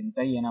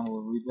खेलता ही है ना,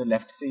 वो भी तो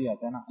लेफ्ट से ही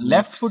आता है ना,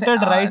 लेफ्ट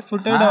फुटेड, राइट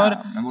फुटेड और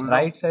मैं बोल रहा हूँ,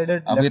 राइट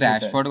साइडेड अभी लेफ्ट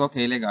फुटेड। रैशफोर्ड को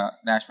खेलेगा,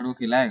 रैशफोर्ड को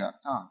खिलाएगा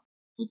हाँ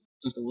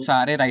तो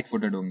सारे राइट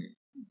फुटेड होंगे।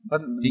 पर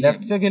ठीक है,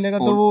 लेफ्ट से खेलेगा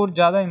तो फोर्ड- वो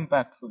ज्यादा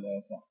इम्पैक्टफुल है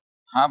ऐसा।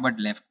 हाँ, बट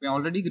लेफ्ट पे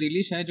ऑलरेडी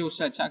ग्रिलिश है जो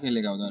उससे अच्छा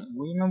खेलेगा उधर।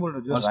 वही मैं बोल रहा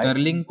हूँ जो और right-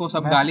 स्टर्लिंग को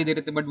सब मैं- गाली दे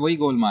रहे थे, बट वही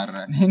गोल मार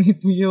रहा है। नहीं नहीं,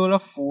 तू ये बोला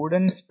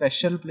फोर्डन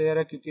स्पेशल प्लेयर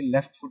है क्योंकि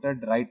लेफ्ट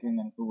फुटेड राइट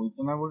विंगर, तो वही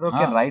तो मैं बोल रहा हूँ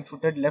हाँ। कि राइट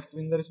फुटेड लेफ्ट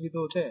विंगर्स भी तो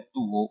होते हैं,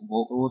 तो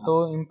तो वो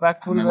तो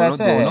इम्पैक्टफुल मैं बोल रहा हूँ,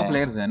 वैसे दोनों है।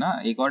 प्लेयर्स है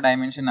ना, एक और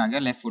डायमेंशन आ गया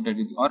लेफ्ट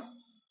फुटेड। और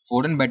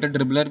फोर्डन बेटर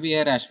ड्रिबलर भी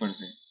है रैशफोर्ड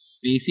से,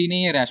 पेसी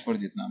नहीं है रैशफोर्ड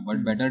जितना, बट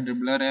बेटर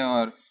ड्रिबलर है।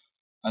 और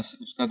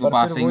उसका तो पर फिर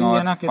पासिंग वही है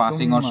और ना कि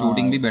पासिंग और तुम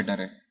शूटिंग भी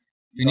बेटर है,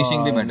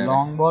 फिनिशिंग भी बेटर है।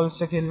 लॉन्ग बॉल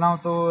से खेलना हो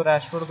तो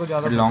रैशफोर्ड को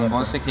ज्यादा बट लॉन्ग prefer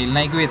बॉल से खेलना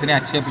ही क्यों, इतने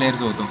अच्छे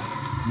प्लेयर्स हो तो।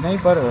 नहीं,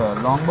 पर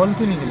लॉन्ग बॉल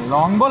क्यों नहीं खेले?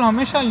 लॉन्ग बॉल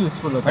हमेशा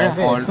यूजफुल होता But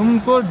है all-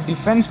 तुमको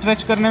डिफेंस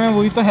स्ट्रेच करने में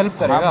वही तो हेल्प हाँ,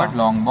 करेगा। बट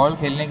लॉन्ग बॉल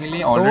खेलने के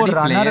लिए तो ऑलरेडी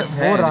runner- प्लेयर्स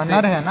वो है,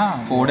 runner है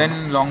ना।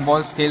 फोर्डन लॉन्ग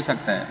बॉल्स खेल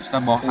सकता है, उसका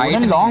हाइट फोर्डन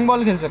नहीं लॉन्ग है।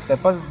 बॉल खेल सकता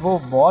है, पर वो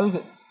बॉल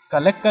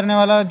कलेक्ट करने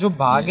वाला जो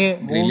भागे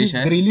वो ग्रिलिश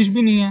है। ग्रिलिश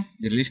भी नहीं है।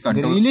 Grealish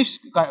control. Grealish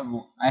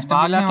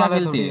Aston Villa क्या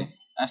खेलती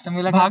है? एस्टन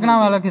विला क्या भागना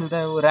खेलती वाला है? खेलता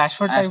है, वो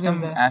रैशफोर्ड टाइप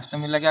खेलता है।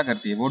 एस्टन विला क्या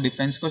करती है? वो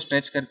डिफेंस को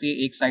स्ट्रेच करती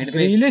है एक साइड पे।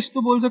 ग्रिलिश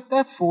तो बोल सकता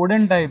है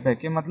फोर्डन टाइप है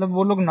कि मतलब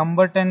वो लोग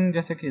नंबर 10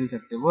 जैसे खेल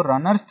सकते हैं, वो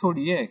रनर्स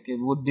थोड़ी है कि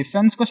वो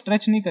डिफेंस को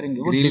स्ट्रेच नहीं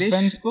करेंगे, वो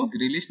डिफेंस को।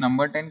 ग्रिलिश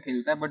नंबर 10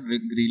 खेलता है, बट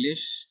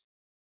ग्रिलिश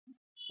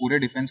पूरे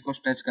डिफेंस को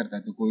स्ट्रेच करता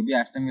है। तो कोई भी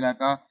एस्टन विला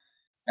का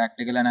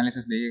टैक्टिकल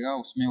एनालिसिस देखेगा,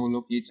 उसमें वो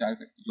लोग ये चार,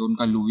 जो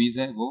उनका लुइस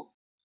है वो,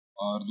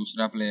 और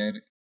दूसरा प्लेयर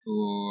तो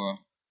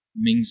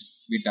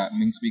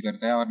मिंग्स भी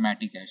करता है, और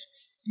मैटी कैश।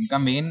 इनका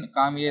मेन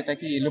काम ये था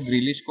कि ये लोग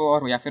ग्रिलिश को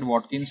और या फिर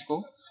वॉटकिंस को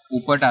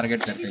ऊपर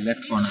टारगेट करते हैं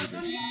लेफ्ट कॉर्नर पे,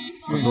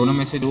 और दोनों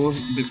में से जो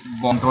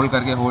कंट्रोल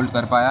करके होल्ड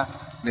कर पाया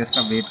प्लेस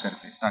का वेट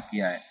करते ताकि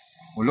आए।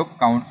 वो लोग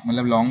काउंट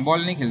मतलब लॉन्ग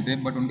बॉल नहीं खेलते,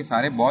 बट उनके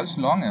सारे बॉल्स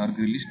लॉन्ग है और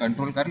ग्रिलिश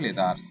कंट्रोल कर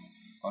लेता है।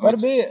 पर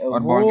बे और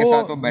बॉल के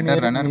साथ वो बेटर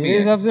रनर भी मेरे है।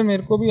 हिसाब से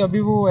मेरे को भी अभी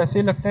वो ऐसे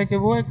ही लगता है कि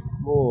वो एक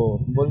वो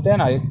बोलते हैं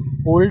ना, एक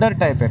होल्डर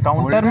टाइप है,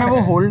 काउंटर में वो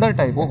होल्डर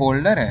टाइप वो है।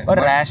 होल्डर है। पर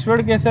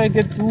रैशफोर्ड कैसा है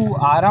कि तू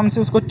आराम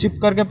से उसको चिप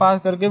करके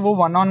पास करके वो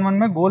 1-on-1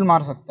 में गोल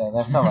मार सकता है,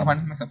 वैसा वाला।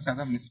 वन में सबसे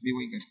ज्यादा मिस भी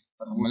वही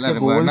करता है, उसके मतलब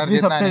गोल्स Werner भी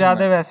जितना सबसे नहीं,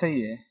 ज्यादा वैसे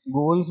ही है,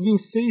 गोल्स भी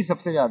उससे ही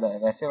सबसे ज्यादा है,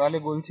 वैसे वाले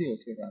गोल्स ही है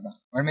उसके ज्यादा।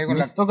 और मेरे को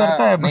मिस तो लगता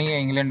करता है, नहीं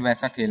है इंग्लैंड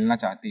वैसा खेलना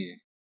चाहती है।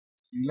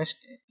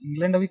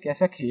 इंग्लैंड अभी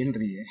कैसा खेल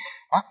रही है।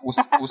 हाँ,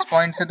 उस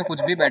पॉइंट से तो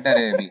कुछ भी बेटर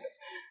है अभी।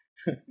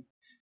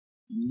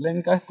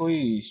 इंग्लैंड का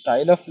कोई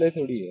स्टाइल ऑफ प्ले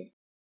थोड़ी है,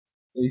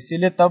 तो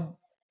इसीलिए तब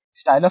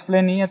स्टाइल ऑफ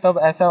प्ले नहीं है, तब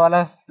ऐसा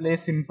वाला प्ले,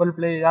 सिंपल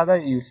प्ले ज्यादा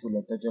यूजफुल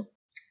होता है। जब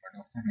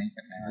नहीं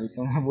करना है, वही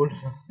तो मैं बोल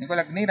रहा हूँ, मेरे को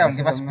लग नहीं रहा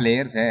उनके ऐसे पास सब में-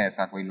 प्लेयर्स है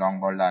ऐसा कोई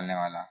लॉन्ग बॉल डालने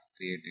वाला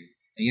क्रिएटिव।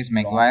 ये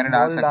मैगवायर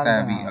डाल ball सकता है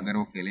डालना, अभी हाँ। अगर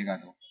वो खेलेगा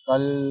तो।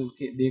 कल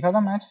देखा था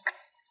मैच,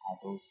 हाँ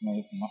तो उसमें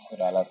एक मस्त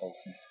डाला था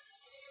उसने।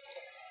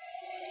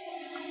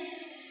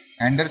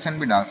 हेंडरसन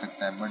भी डाल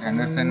सकता है, बट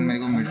हेंडरसन मेरे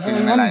को मिडफील्ड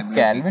में इवन लाइबिलिटी।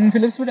 कैल्विन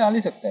फिलिप्स भी डाल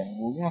ही सकता है,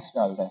 वो भी मस्त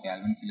डालता है।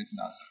 कैल्विन फिलिप्स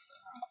डाल सकता है,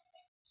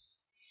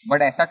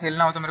 बट ऐसा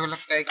खेलना हो तो मेरे को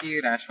लगता है कि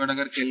रैशफोर्ड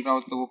अगर खेल रहा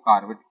हो तो वो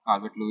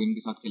कार्वेट लुइन के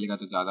साथ खेलेगा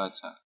तो ज्यादा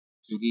अच्छा है,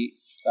 क्योंकि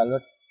कैल्विन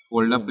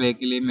होल्ड अप प्ले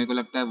के लिए मेरे को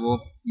लगता है वो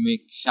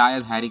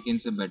शायद हैरी केन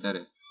से बेटर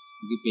है,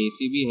 क्योंकि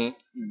पेसी भी है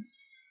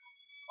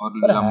और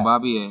पर लंबा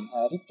भी है।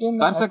 हैरी केन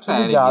कर सकता है actually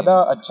हैरी ज्यादा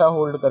केन। अच्छा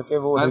होल्ड करके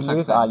वो कर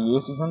रिलीज सकता है। ये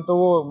सीजन तो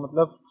वो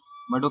मतलब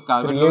बट वो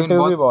कार्वेट क्रिएटिव भी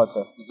लुइन बहुत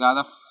है।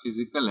 ज्यादा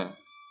फिजिकल है।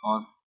 और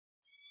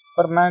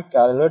पर मैं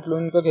कैल्वेट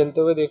लुइन को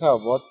खेलते हुए देखा,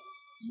 बहुत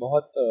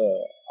बहुत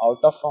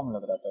आउट ऑफ फॉर्म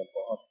लग रहा था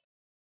बहुत।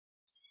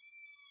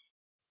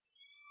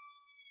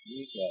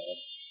 ये क्या है,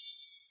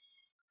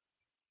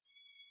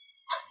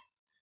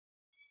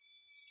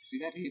 किसी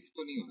का रेप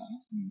तो नहीं होगा ना?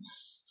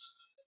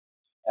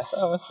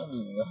 ऐसा अवश्य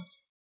नहीं होगा।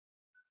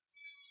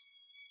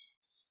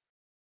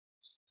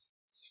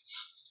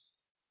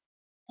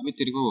 अभी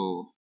तेरे को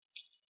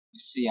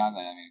इससे याद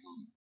आया मेरे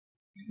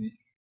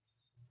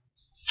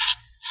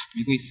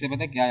को इससे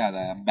पता है क्या याद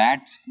आया,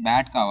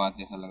 बैट का आवाज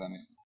जैसा लगा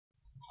मेरे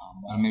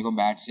को। और मेरे को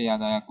बैट से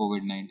याद आया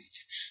कोविड-19।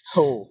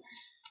 हो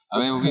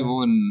अबे वो भी वो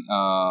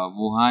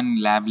वुहान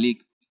लैब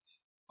लीक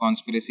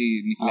कॉन्स्पिरेसी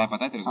निकला है,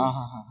 पता है तेरे को? हाँ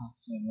हाँ हाँ हाँ,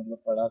 मतलब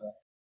पढ़ा था।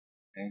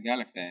 क्या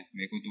लगता है?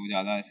 मेरे को तो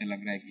ज्यादा ऐसे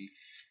लग रहा है कि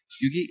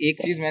क्योंकि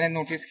एक चीज मैंने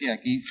नोटिस किया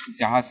कि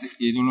जहाँ से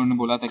ये जो उन्होंने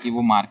बोला था कि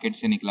वो मार्केट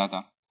से निकला था,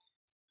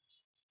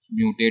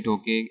 म्यूटेट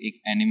होके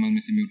एक एनिमल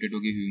में से म्यूटेट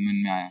होके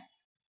ह्यूमन में आया,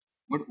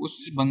 बट उस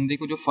बंदे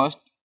को जो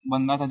फर्स्ट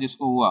बंदा था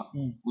जिसको हुआ,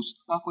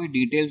 उसका कोई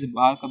डिटेल्स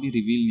बाहर कभी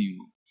रिवील नहीं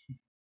हुआ।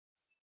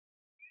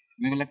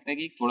 मेरे को लगता है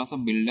कि थोड़ा सा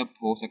बिल्डअप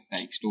हो सकता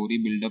है, एक स्टोरी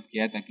बिल्डअप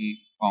किया ताकि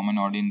कॉमन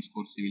ऑडियंस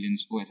को,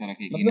 सिविलियंस को ऐसा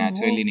रखे कि मतलब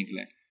नेचुरली वो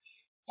निकला है।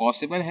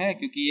 पॉसिबल है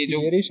क्योंकि ये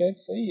जो थियरी शायद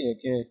सही है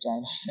कि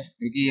चाइना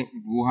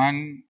क्योंकि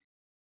वुहान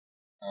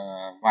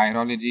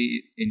वायरोलॉजी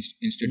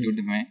इंस्टीट्यूट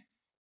में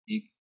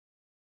एक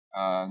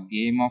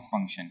गेम ऑफ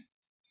फंक्शन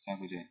ऐसा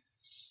कुछ है,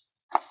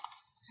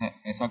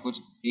 ऐसा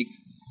कुछ एक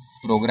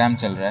प्रोग्राम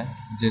चल रहा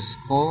है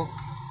जिसको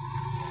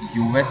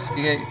यूएस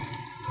के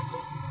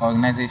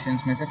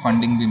ऑर्गेनाइजेशंस में से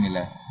फंडिंग भी मिला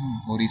है।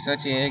 वो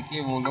रिसर्च ये है कि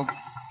वो लोग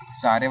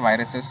सारे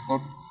वायरसेस को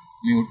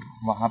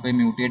वहाँ पे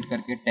म्यूटेट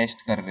करके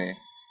टेस्ट कर रहे हैं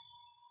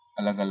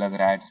अलग अलग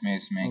रैट्स में,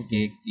 इसमें कि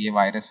ये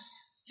वायरस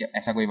क्या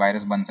ऐसा कोई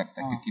वायरस बन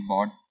सकता है।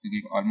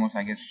 क्योंकि ऑलमोस्ट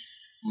आई गेस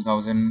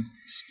 2000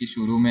 की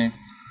शुरू में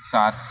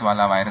सार्स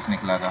वाला वायरस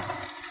निकला था,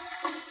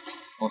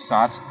 और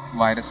सार्स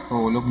वायरस को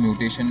वो लोग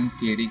म्यूटेशन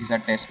थियरी के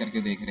साथ टेस्ट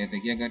करके देख रहे थे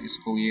कि अगर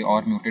इसको ये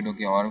और म्यूटेट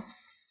होकर और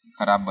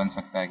ख़राब बन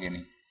सकता है कि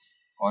नहीं।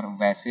 और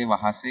वैसे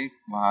वहाँ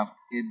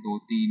के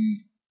 2-3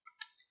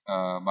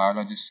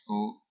 बायोलॉजिस्ट को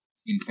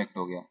इन्फेक्ट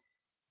हो गया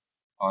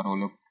और वो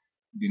लोग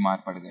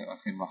बीमार पड़ गए और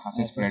फिर वहाँ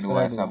से स्प्रेड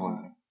हुआ, ऐसा बोल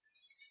रहे हैं।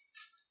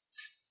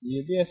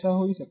 ये भी ऐसा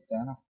हो ही सकता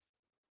है ना।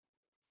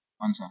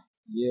 कौन सा?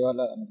 ये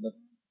वाला मतलब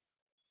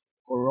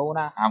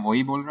कोरोना। हाँ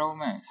वही बोल रहा हूँ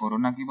मैं,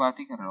 कोरोना की बात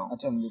ही कर रहा हूँ।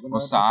 अच्छा, वो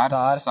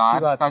सार्स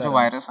का जो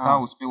वायरस था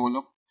उस पे वो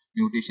लोग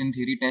म्यूटेशन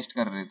थ्योरी टेस्ट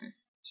कर रहे थे।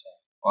 अच्छा।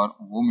 और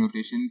वो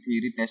म्यूटेशन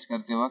थ्योरी टेस्ट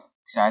करते वक्त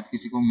शायद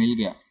किसी को मिल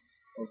गया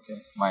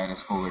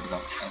वायरस कोविड का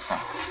ऐसा।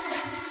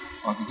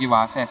 और क्योंकि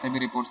वहाँ से ऐसे भी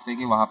रिपोर्ट्स थे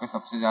कि वहाँ पे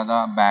सबसे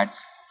ज़्यादा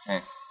बैट्स है,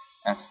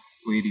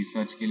 कोई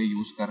रिसर्च के लिए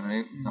यूज़ कर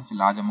रहे, सबसे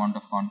large amount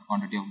of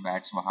quantity of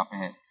bats वहाँ पे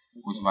है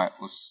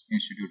उस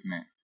इंस्टीट्यूट में।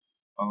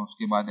 और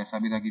उसके बाद ऐसा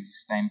भी था कि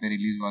जिस टाइम पे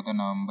रिलीज हुआ था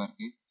नवंबर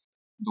के,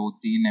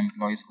 2-3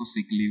 एम्प्लॉयज़ को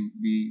सिक लीव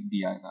भी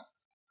दिया था,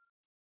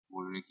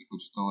 बोल रहे कि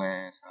कुछ तो है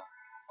ऐसा।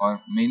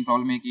 और मेन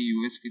प्रॉब्लम है कि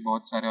यूएस के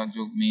बहुत सारे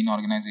जो मेन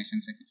ऑर्गेनाइजेशन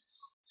है,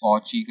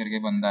 फॉची करके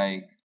बंदा है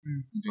एक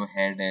जो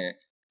हेड है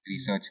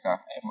रिसर्च का,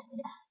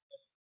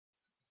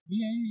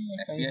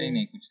 FBI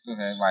नहीं कुछ तो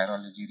है,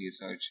 वायरोलॉजी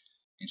रिसर्च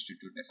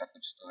इंस्टीट्यूट ऐसा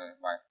कुछ तो है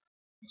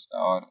उसका,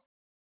 और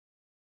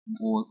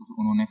वो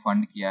उन्होंने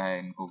फंड किया है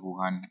इनको,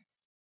 वुहान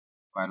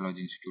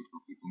वायरोलॉजी इंस्टीट्यूट को,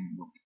 कि तुम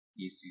लोग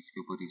इस चीज़ के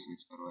ऊपर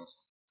रिसर्च करो, ऐसा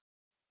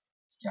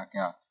क्या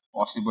क्या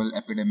पॉसिबल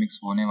एपिडेमिक्स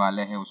होने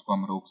वाले हैं उसको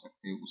हम रोक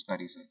सकते हैं, उसका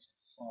रिसर्च।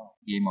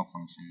 गेम ऑफ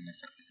फंक्शन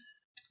ऐसा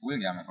भूल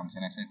गया मैं,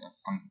 फंक्शन ऐसे था,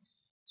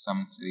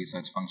 some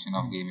research function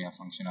of game या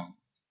function of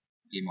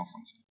game of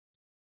function.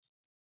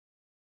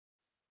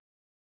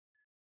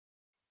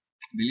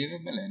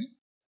 Believable है नहीं?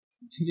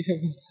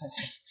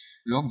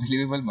 लोग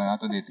बिलीवेबल बना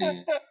तो देते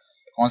हैं।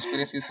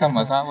 कॉन्स्पिरेसीज का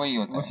मजा वही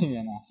होता है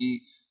कि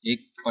एक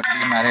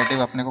पर्टिकुलर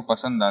नैरेटिव अपने को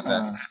पसंद आता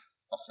है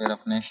और फिर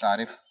अपने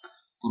सारे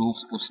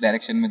प्रूफ्स उस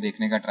डायरेक्शन में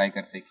देखने का ट्राई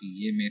करते हैं कि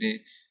ये मेरे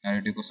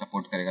नैरेटिव को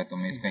सपोर्ट करेगा तो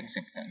मैं इसको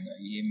एक्सेप्ट करूंगा,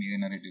 ये मेरे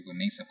नैरेटिव को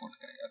नहीं सपोर्ट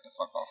करेगा तो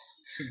फक ऑफ।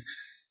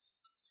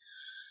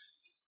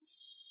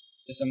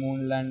 जैसे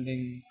मून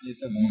लैंडिंग, ये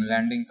सब। मून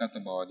लैंडिंग का तो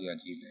बहुत ही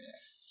अजीब है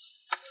यार,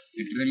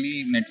 लिटरली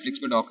नेटफ्लिक्स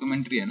पे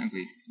डॉक्यूमेंट्री है ना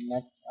कोई।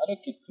 अरे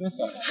कितने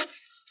सारे,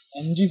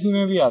 एनजीसी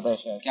में भी आता है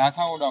शायद। क्या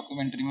था वो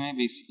डॉक्यूमेंट्री में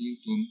बेसिकली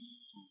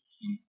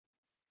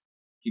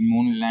कि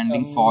मून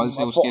लैंडिंग फॉल्स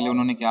है, उसके लिए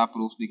उन्होंने क्या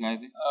प्रूफ दिखाए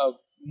थे?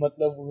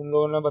 मतलब उन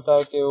लोगों ने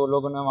बताया कि वो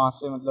लोगों ने वहाँ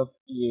से मतलब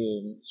ये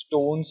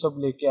स्टोन सब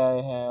लेके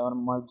आए हैं और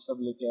मड सब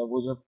लेके आए,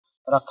 वो जब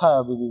रखा है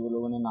अभी भी वो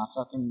लोगों ने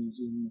नासा के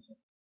म्यूजियम में से,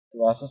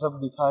 तो ऐसा सब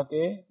दिखा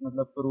के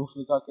मतलब प्रूफ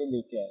दिखा के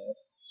लेके आए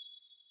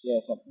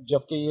ऐसा,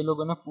 जबकि ये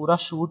लोगों ने पूरा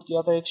शूट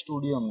किया था एक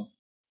स्टूडियो में।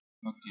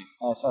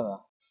 ऐसा था,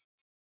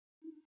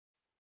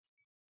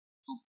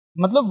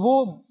 मतलब वो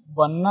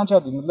बनना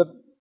चाहती, मतलब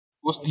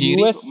उस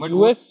थ्योरी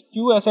यूएस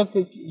क्यों ऐसा,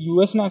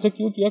 यूएस ने ऐसा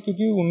क्यों किया,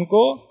 क्योंकि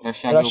उनको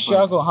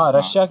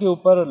रशिया के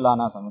ऊपर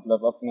लाना था,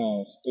 मतलब अपने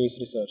स्पेस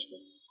रिसर्च पे।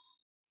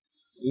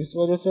 इस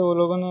वजह से वो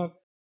लोगों ने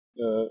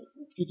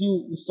क्योंकि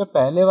उससे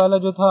पहले वाला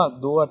जो था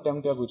 2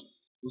 अटेम्प्ट या कुछ,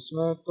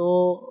 उसमें तो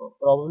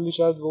प्रॉब्लली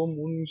शायद वो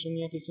मून मिशन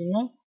या किसी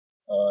में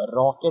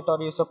रॉकेट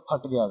और ये सब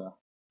फट गया था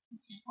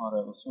और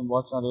उसमें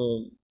बहुत सारे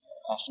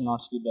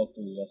एस्ट्रोनॉट्स की डेथ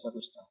हुई, ऐसा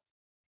कुछ था।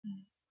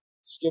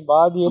 उसके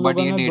बाद ये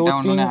लोगों ने डेटा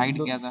उन्होंने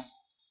हाइड किया था।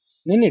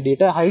 नहीं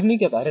डेटा हाइड नहीं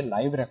किया था, अरे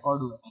लाइव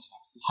रिकॉर्ड हुआ था,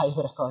 लाइव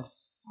रिकॉर्ड।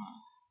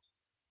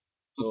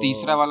 तो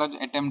तीसरा वाला जो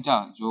अटेम्प्ट था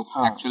जो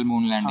एक्चुअल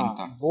मून लैंडिंग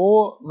था,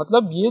 वो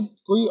मतलब ये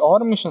कोई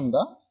और मिशन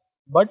था,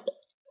 बट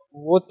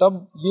वो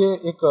तब ये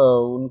एक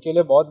उनके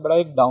लिए बहुत बड़ा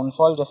एक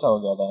डाउनफॉल जैसा हो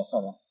गया था,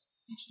 ऐसा था।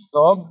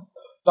 तो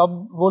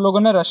तब वो लोगों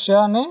ने,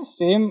 रशिया ने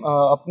सेम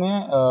अपने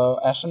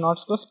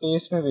एस्ट्रोनॉट्स को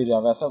स्पेस में भेजा,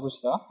 वैसा कुछ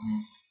था।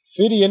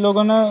 फिर ये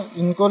लोगों ने,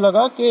 इनको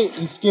लगा कि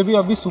इसके भी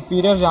अभी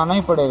सुपीरियर जाना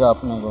ही पड़ेगा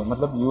अपने को,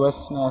 मतलब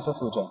यूएस ने ऐसा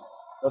सोचा,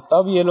 तो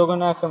तब ये लोगों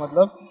ने ऐसे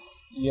मतलब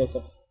ये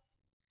सब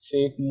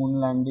फेक मून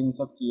लैंडिंग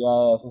सब किया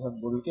है, ऐसे सब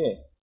बोल के,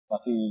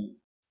 ताकि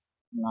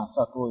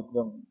नासा को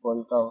एकदम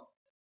वर्ल्ड का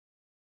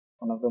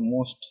one of the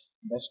most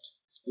best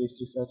space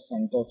research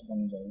centres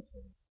बन जाए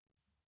सर।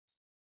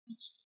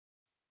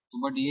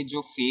 तो बट ये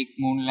जो फेक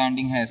मून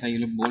लैंडिंग है ऐसा ये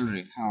लोग बोल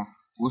रहे हैं, हाँ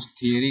उस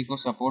थियरी को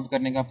सपोर्ट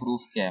करने का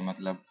प्रूफ क्या है?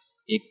 मतलब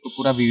एक तो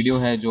पूरा वीडियो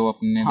है जो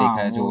अपने हाँ,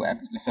 देखा है, जो वो-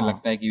 ऐसा हाँ।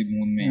 लगता है कि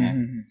मून में है,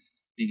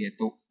 ठीक है,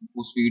 तो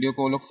उस वीडियो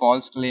को वो लोग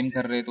फॉल्स क्लेम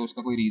कर रहे हैं, तो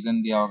उसका कोई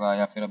रीजन दिया होगा,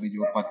 या फिर अभी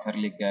जो पत्थर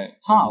लिख गए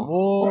तो हाँ, वो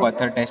वो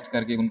पत्थर टेस्ट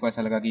करके उनको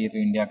ऐसा लगा कि ये तो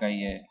इंडिया का ही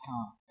है,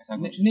 हाँ ऐसा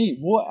कुछ? नहीं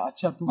वो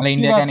अच्छा तू मतलब उसकी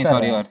इंडिया का बात नहीं, कर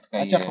सॉरी, रहा है। अर्थ का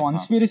ही अच्छा है, हाँ।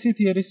 कॉन्स्पिरेसी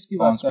थियरिस्ट की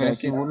बात कर रहा है कि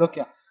Conspiracy- वो लोग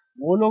क्या,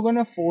 वो लोगों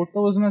ने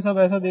फोटोज में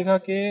सब ऐसा देखा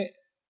कि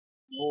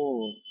वो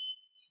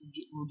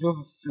जो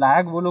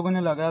फ्लैग वो लोगों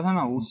ने लगाया था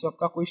ना उस सब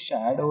का कोई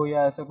शैडो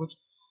या ऐसा कुछ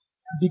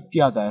दिख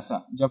गया था ऐसा,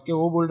 जबकि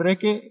वो बोल रहे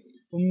कि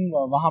तुम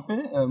वहां पे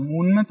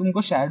मून में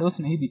तुमको शैडोज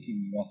नहीं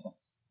दिखेंगे वैसा,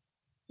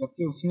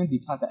 जबकि उसमें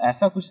दिखा था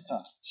ऐसा कुछ था।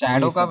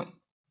 शैडो ये का, सब।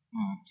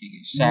 हाँ ठीक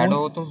है,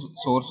 शैडो तो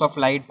सोर्स ऑफ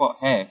लाइट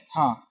है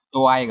हाँ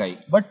तो आएगा ही।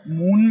 बट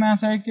मून में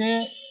ऐसा है कि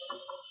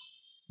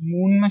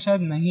मून में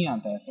शायद नहीं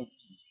आता ऐसा।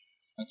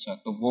 अच्छा,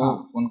 तो वो हाँ।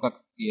 उनका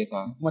ये था,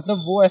 मतलब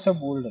वो ऐसा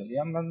बोल रहे हैं,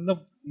 या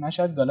मतलब मैं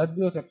शायद गलत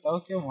भी हो सकता हूँ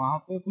कि वहां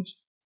पे कुछ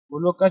वो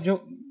लोग का जो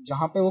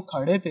जहाँ पे वो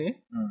खड़े थे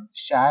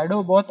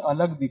शैडो बहुत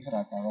अलग दिख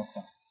रहा था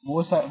वैसा,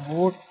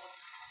 वो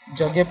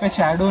जगह पे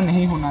शैडो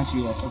नहीं होना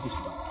चाहिए ऐसा कुछ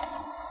था।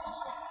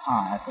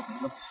 हाँ ऐसा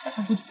मतलब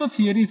ऐसा कुछ तो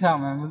थियरी था,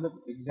 मैं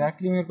मतलब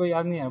एग्जैक्टली मेरे को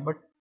याद नहीं है बट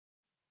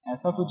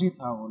ऐसा कुछ ही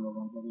था वो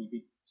लोगों को भी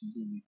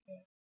चीजें दिखता है।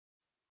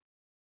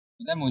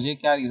 पता है मुझे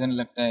क्या रीजन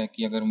लगता है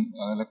कि अगर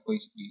अलग कोई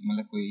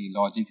मतलब कोई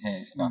लॉजिक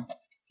है इसका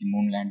कि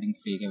मून लैंडिंग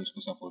फेक है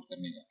उसको सपोर्ट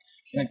करने का,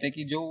 लगता है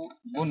कि जो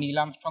वो नील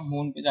आर्मस्ट्रांग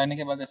मून पे जाने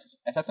के बाद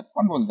ऐसा सब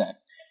कौन बोलता है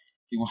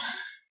कि वो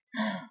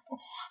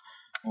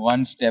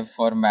one step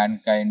for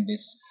Mankind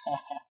this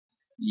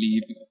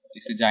leap,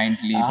 it's a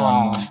giant leap on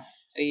moon,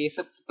 ये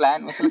सब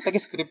प्लान ऐसा लगता है कि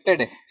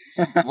स्क्रिप्टेड है।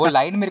 वो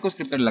लाइन मेरे को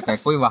स्क्रिप्टेड लगता है,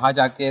 कोई वहां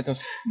जाके तो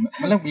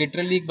मतलब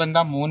लिटरली एक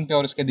बंदा मून पे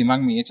और उसके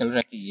दिमाग में ये चल रहा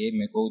है कि ये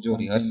मेरे को जो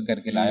रिहर्स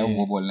करके लाया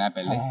वो बोलना है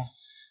पहले,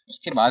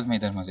 उसके बाद मैं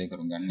इधर मजे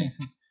करूंगा। नहीं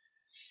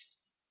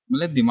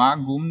मतलब दिमाग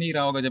घूम नहीं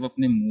रहा होगा जब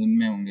अपने मून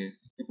में होंगे,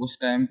 तो उस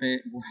टाइम पे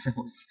वो ऐसा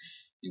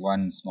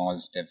one small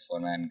step for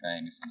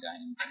Mankind is a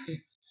giant.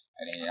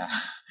 अरे यार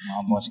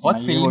बहुत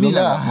फिल्मी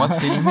लगा, बहुत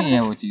फिल्मी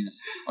है वो चीज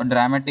और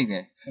ड्रामेटिक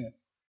है,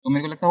 तो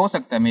मेरे को लगता है हो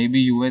सकता है मे बी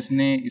यूएस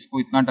ने इसको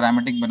इतना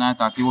ड्रामेटिक बनाया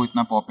ताकि वो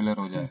इतना पॉपुलर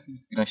हो जाए,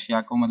 रशिया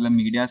को मतलब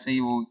मीडिया से ही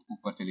वो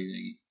ऊपर चली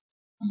जाएगी,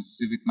 मतलब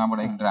सिर्फ इतना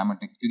बड़ा एक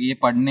ड्रामेटिक, क्योंकि ये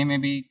पढ़ने में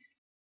भी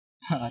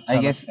आई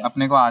गेस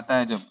अपने को आता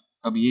है, जब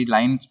तब ये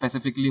लाइन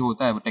स्पेसिफिकली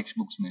होता है टेक्स्ट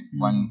बुक्स में,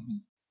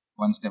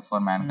 वन स्टेप फॉर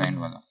मैनकाइंड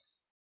वाला।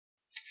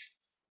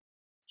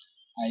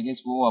 आई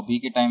गेस वो अभी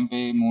के टाइम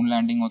पे मून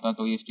लैंडिंग होता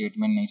तो ये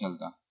स्टेटमेंट नहीं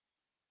चलता,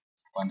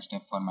 वन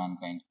स्टेप फॉर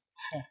मैनकाइंड।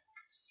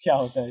 क्या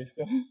होता है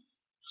इसको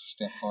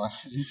स्टेप फॉर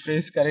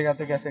रिफ्रेश करेगा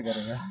तो कैसे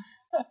करेगा?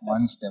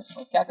 वन स्टेप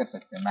फॉर क्या कर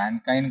सकते हैं,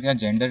 मैनकाइंड का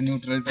जेंडर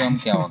न्यूट्रल टर्म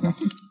क्या होगा?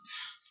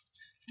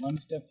 One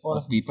step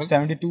for people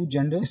 72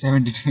 gender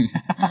 72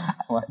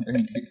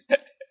 120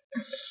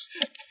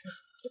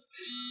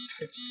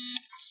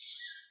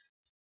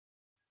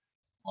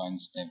 one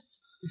step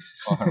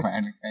for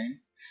mankind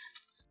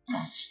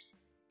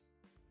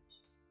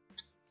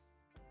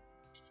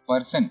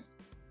person,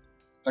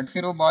 but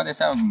फिर वो बहुत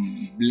ऐसा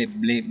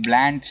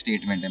ब्लैंड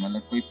स्टेटमेंट है,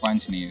 मतलब कोई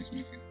पंच नहीं है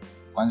उसमें,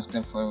 फिर वन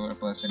स्टेप फॉर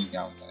पर्सन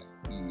क्या होता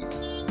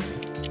है?